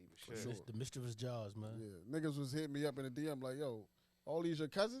 Y'all deep as shit. Sure. The mischievous jaws, man. Yeah, niggas was hitting me up in the DM like, yo, all these your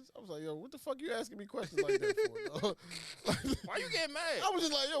cousins? I was like, yo, what the fuck you asking me questions like that for, dog? Why you getting mad? I was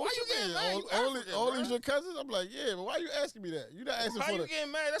just like, yo, what you getting mad? All these your cousins? I'm like, yeah, but why you asking me that? You not asking for the... Why you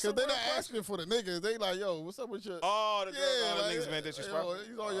getting mad? That's because they not asking for the niggas. They like, yo, what's up with your... Oh, the niggas been disrespectful.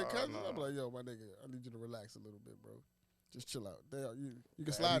 These all your cousins? I'm like, yo, my nigga, I need you to relax a little bit, bro. Just chill out. You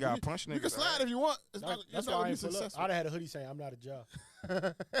can slide. You can slide if you want. That's why I ain't pull up. I'd have had a hoodie saying, I'm not a job.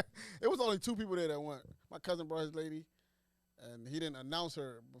 It was only 2 people there that went. My cousin brought his lady. And he didn't announce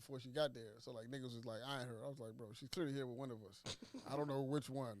her before she got there. So, like, niggas was, like, eyeing her. I was like, bro, she's clearly here with one of us. I don't know which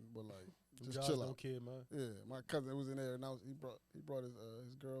one, but, like, just chill out. Kid, man. Yeah, my cousin was in there. And he brought his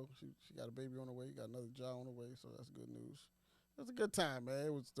girl. She got a baby on the way. He got another child on the way. So, that's good news. It was a good time,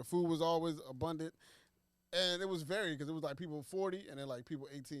 man. The food was always abundant. And it was varied because it was, like, people 40 and then, like, people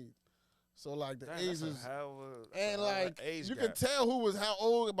 18. So, like, the ages. And, like, you could tell who was how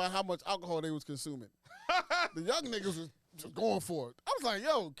old by how much alcohol they was consuming. The young niggas was just going for it. I was like,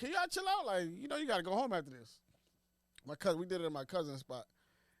 yo, can y'all chill out? Like, you know, you got to go home after this. We did it at my cousin's spot.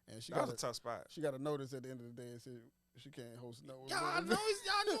 And that was a tough spot. She got a notice at the end of the day and said she can't host no. Y'all know. Bro,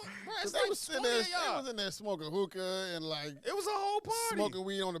 it's like they was in there smoking hookah and, like. It was a whole party. Smoking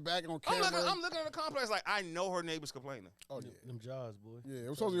weed on the back on camera. I'm looking at the complex like, I know her neighbor's complaining. Oh, yeah. Them jaws, boy. Yeah, it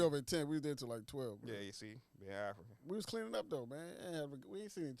was supposed to be over at 10. We was there till like 12. Bro. Yeah, you see. Being African. We was cleaning up, though, man. We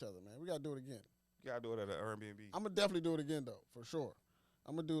ain't seen each other, man. We got to do it again. You got to do it at an Airbnb. I'm going to definitely do it again, though, for sure.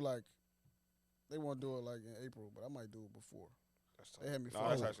 I'm going to do, like, they want to do it, like, in April, but I might do it before. That's tight. They had me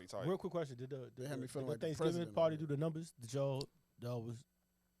that's actually tight. Real quick question. Did they had me feeling like Thanksgiving party do the numbers? Did y'all was...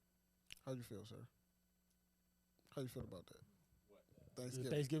 How'd you feel, sir? How you feel about that? The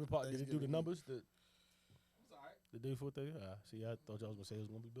Thanksgiving party, did it do the numbers? I'm sorry? The day before Thanksgiving? See, I thought y'all was going to say it was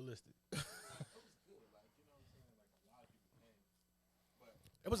going to be ballistic.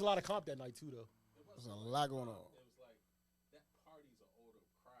 It was a lot of comp that night, too, though. There was a lot going on. It was like, that party's an older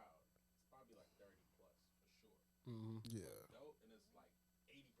crowd. It's probably like 30 plus, for sure. Mm-hmm. Yeah. And it's like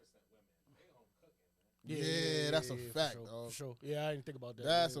 80% women. They home cooking, man. Yeah, that's a fact, dog. For sure. Yeah, I didn't think about that.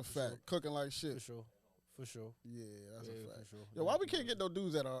 That's a fact. Sure. Cooking like shit. For sure. Yeah, that's a fact. For sure. Yo, why we can't get no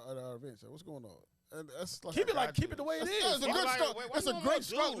dudes at our events? What's going on? And that's like keep it the way it is. It's a good struggle. It's a great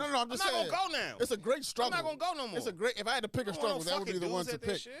struggle. No, I'm just saying. I'm not gonna go now. It's a great struggle. I'm not gonna go no more. It's a great. If I had to pick a struggle, that would be the one to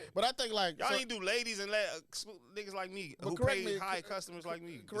pick. But I think like y'all ain't do ladies and niggas like me who pay high customers like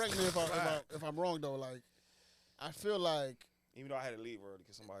me. Correct me if I'm wrong though. Like I feel like even though I had to leave early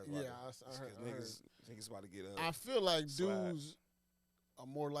because somebody was I heard. Niggas about to get up. I feel like dudes are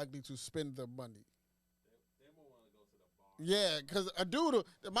more likely to spend the money. Yeah, because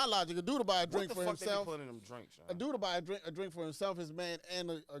my logic, a dude to buy a drink for himself. What the fuck they be putting in them drinks, a dude to buy a drink for himself, his man,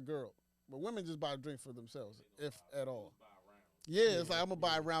 and a girl. But women just buy a drink for themselves, if at all. Yeah, it's like I'm gonna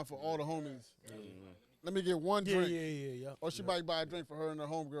buy a round for all the homies. Let me get one drink. Yeah. Or she might buy a drink for her and her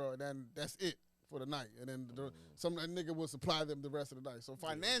homegirl, and then that's it for the night. And then some nigga will supply them the rest of the night. So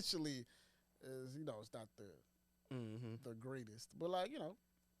financially, it's not the greatest. But like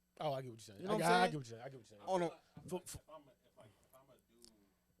Oh, I get what you're saying. You know what I'm saying? I get what you're saying. If I'm a dude,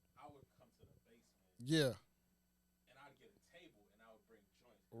 I would come to the basement. Yeah. And I'd get a table and I would bring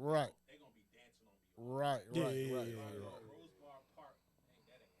joints. Right. They're gonna be dancing on me. Right. Rosebar Park,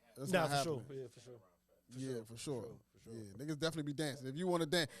 that ain't happening. That's not for happening. sure. Yeah, for sure. Yeah, for sure. Yeah, niggas definitely be dancing. If you want to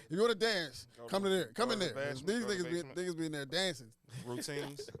dance, come in there. Come in there. These niggas be in there dancing.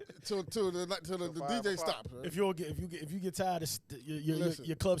 Routines till the DJ stops. Right? If you get tired of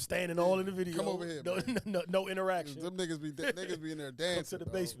your club standing all in the video, come over here. No interaction. Them niggas be in there dancing. Come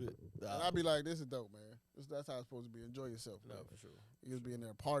to the basement. And I be like, this is dope, man. That's how it's supposed to be. Enjoy yourself. No, man. for sure. You just be in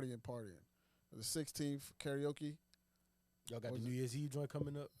there partying. The 16th karaoke. Y'all got the New Year's Eve joint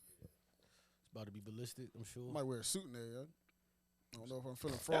coming up. It's about to be ballistic, I'm sure. I might wear a suit in there, yeah. I don't know if I'm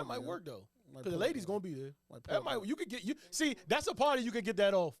feeling froggy. That might work though, because the ladies gonna be there. That's a party you can get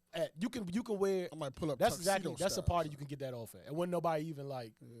that off at. You can wear. I might pull up. That's a party you can get that off at, and when nobody even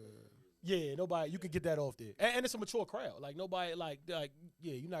like. Yeah, nobody. You can get that off there, and it's a mature crowd. Like nobody,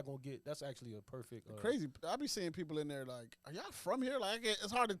 you're not gonna get. That's actually a perfect. Crazy. I be seeing people in there like, are y'all from here? Like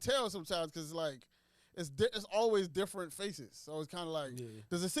it's hard to tell sometimes because like. It's always different faces, so it's kind of like,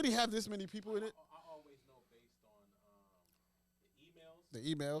 does the city have this many people in it? I always know based on the emails. The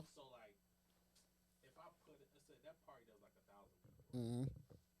email. So like, if I put it, let's say that party does like 1,000 people. Mm-hmm.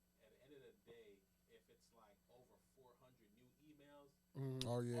 At the end of the day, if it's like over 400 new emails,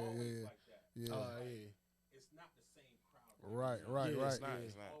 oh yeah. Like that. Yeah. It's not the same crowd. Right. It's not.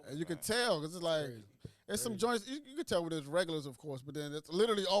 And you can tell because it's like, it's some joints you can tell with there's regulars, of course, but then it's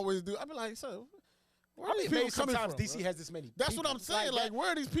literally always do. I be like, so. Where are these people coming from? DC has this many. That's what I'm saying. Like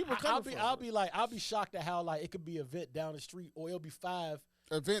where are these people coming from? I'll be shocked at how like it could be an event down the street, or it'll be 5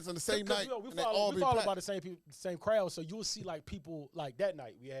 events on the same night. We follow about the same people, same crowd. So you'll see like people like that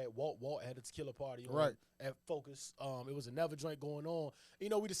night. We had Walt had a tequila party at Focus. It was a Never joint going on. We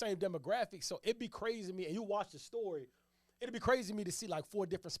the same demographic. So it'd be crazy to me. And you watch the story. It'd be crazy to me to see like 4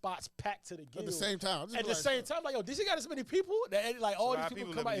 different spots packed to the gills. At the same time. At the same time, like, yo, DC got this many people? That like all these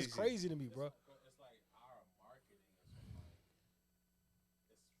people come out. It's crazy to me, bro.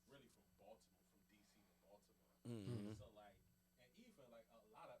 Mm-hmm. So like, and even like a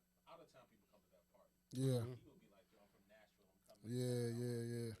lot of out of town people come to that party. Yeah. People be like, yo, I'm from Nashville, I'm coming.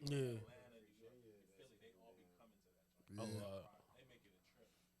 Yeah. Atlanta, New York, Philly, they all be coming to that joint. Yeah. They make it a trip.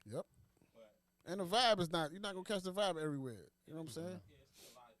 Yep. But and the vibe is not. You're not gonna catch the vibe everywhere. You know what I'm saying? Yeah,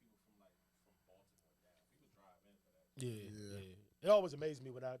 it's a lot of people from Baltimore down. People drive in for that. Yeah. It always amazes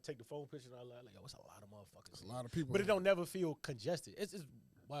me when I take the phone picture and I like, yo, it's a lot of motherfuckers. It's a lot of people. But it don't never feel congested. It's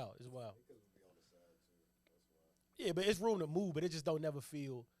wild. It's wild. Yeah, but it's room to move, but it just don't never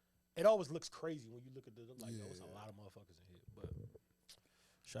feel. It always looks crazy when you look at like, yo, it's a lot of motherfuckers in here. But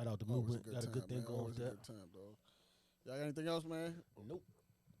shout out to Movement. Got a good thing going with that. Good time, dog. Y'all got anything else, man? Nope.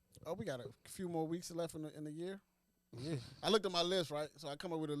 Oh, we got a few more weeks left in the year. Yeah. I looked at my list, right? So I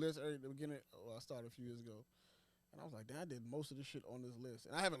come up with a list at the beginning. I started a few years ago, and I was like, damn, I did most of this shit on this list,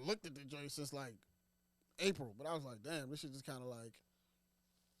 and I haven't looked at the joint since like April. But I was like, damn, this shit just kind of like,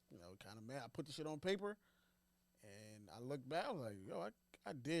 kind of mad. I put the shit on paper. And I look back, I was like, yo,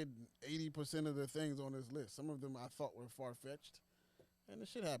 I did 80% of the things on this list. Some of them I thought were far-fetched. And the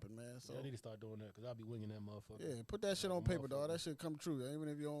shit happened, man. So I need to start doing that because I'll be winging that motherfucker. Yeah, put that shit on paper, dog. That shit come true. Even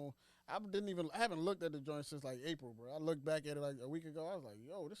if you don't, I haven't looked at the joint since like April, bro. I looked back at it like a week ago. I was like,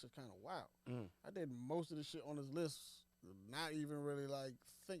 yo, this is kind of wild. I did most of the shit on this list, not even really like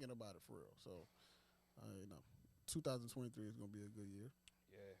thinking about it for real. So, 2023 is going to be a good year.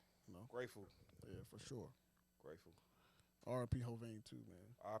 Yeah. Grateful. Yeah, for sure. Grateful. R.I.P. Hovain too, man.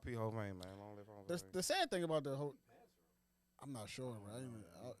 R.I.P. Hovain, man. Long live Hovain. The sad thing about the whole, I'm not sure, right?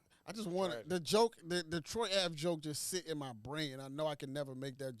 I just want the joke, the Troy Ave joke, just sit in my brain. I know I can never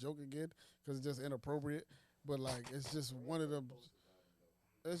make that joke again because it's just inappropriate. But like, it's just one of them.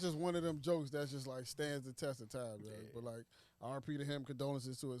 it's just one of them jokes that's just like stands the test of time, man. Yeah. But like R.P. to him,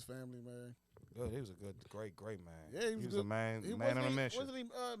 condolences to his family, man. Good, he was a great man. Yeah, he was a man on a mission. Wasn't he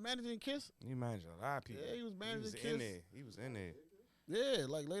managing Kiss? He managed a lot of people. Yeah, he was managing Kiss. He was in there. Yeah,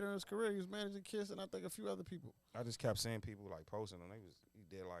 like later in his career, he was managing Kiss, and I think a few other people. I just kept seeing people like posting him. He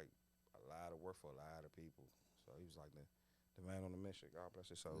did like a lot of work for a lot of people. So he was like the man on the mission. God bless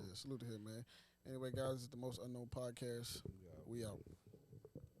his soul. Yeah, salute to him, man. Anyway, guys, it's the Most Unknown Podcast. We out.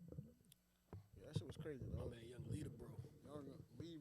 Yeah, that shit was crazy, though. Oh, man, young leader.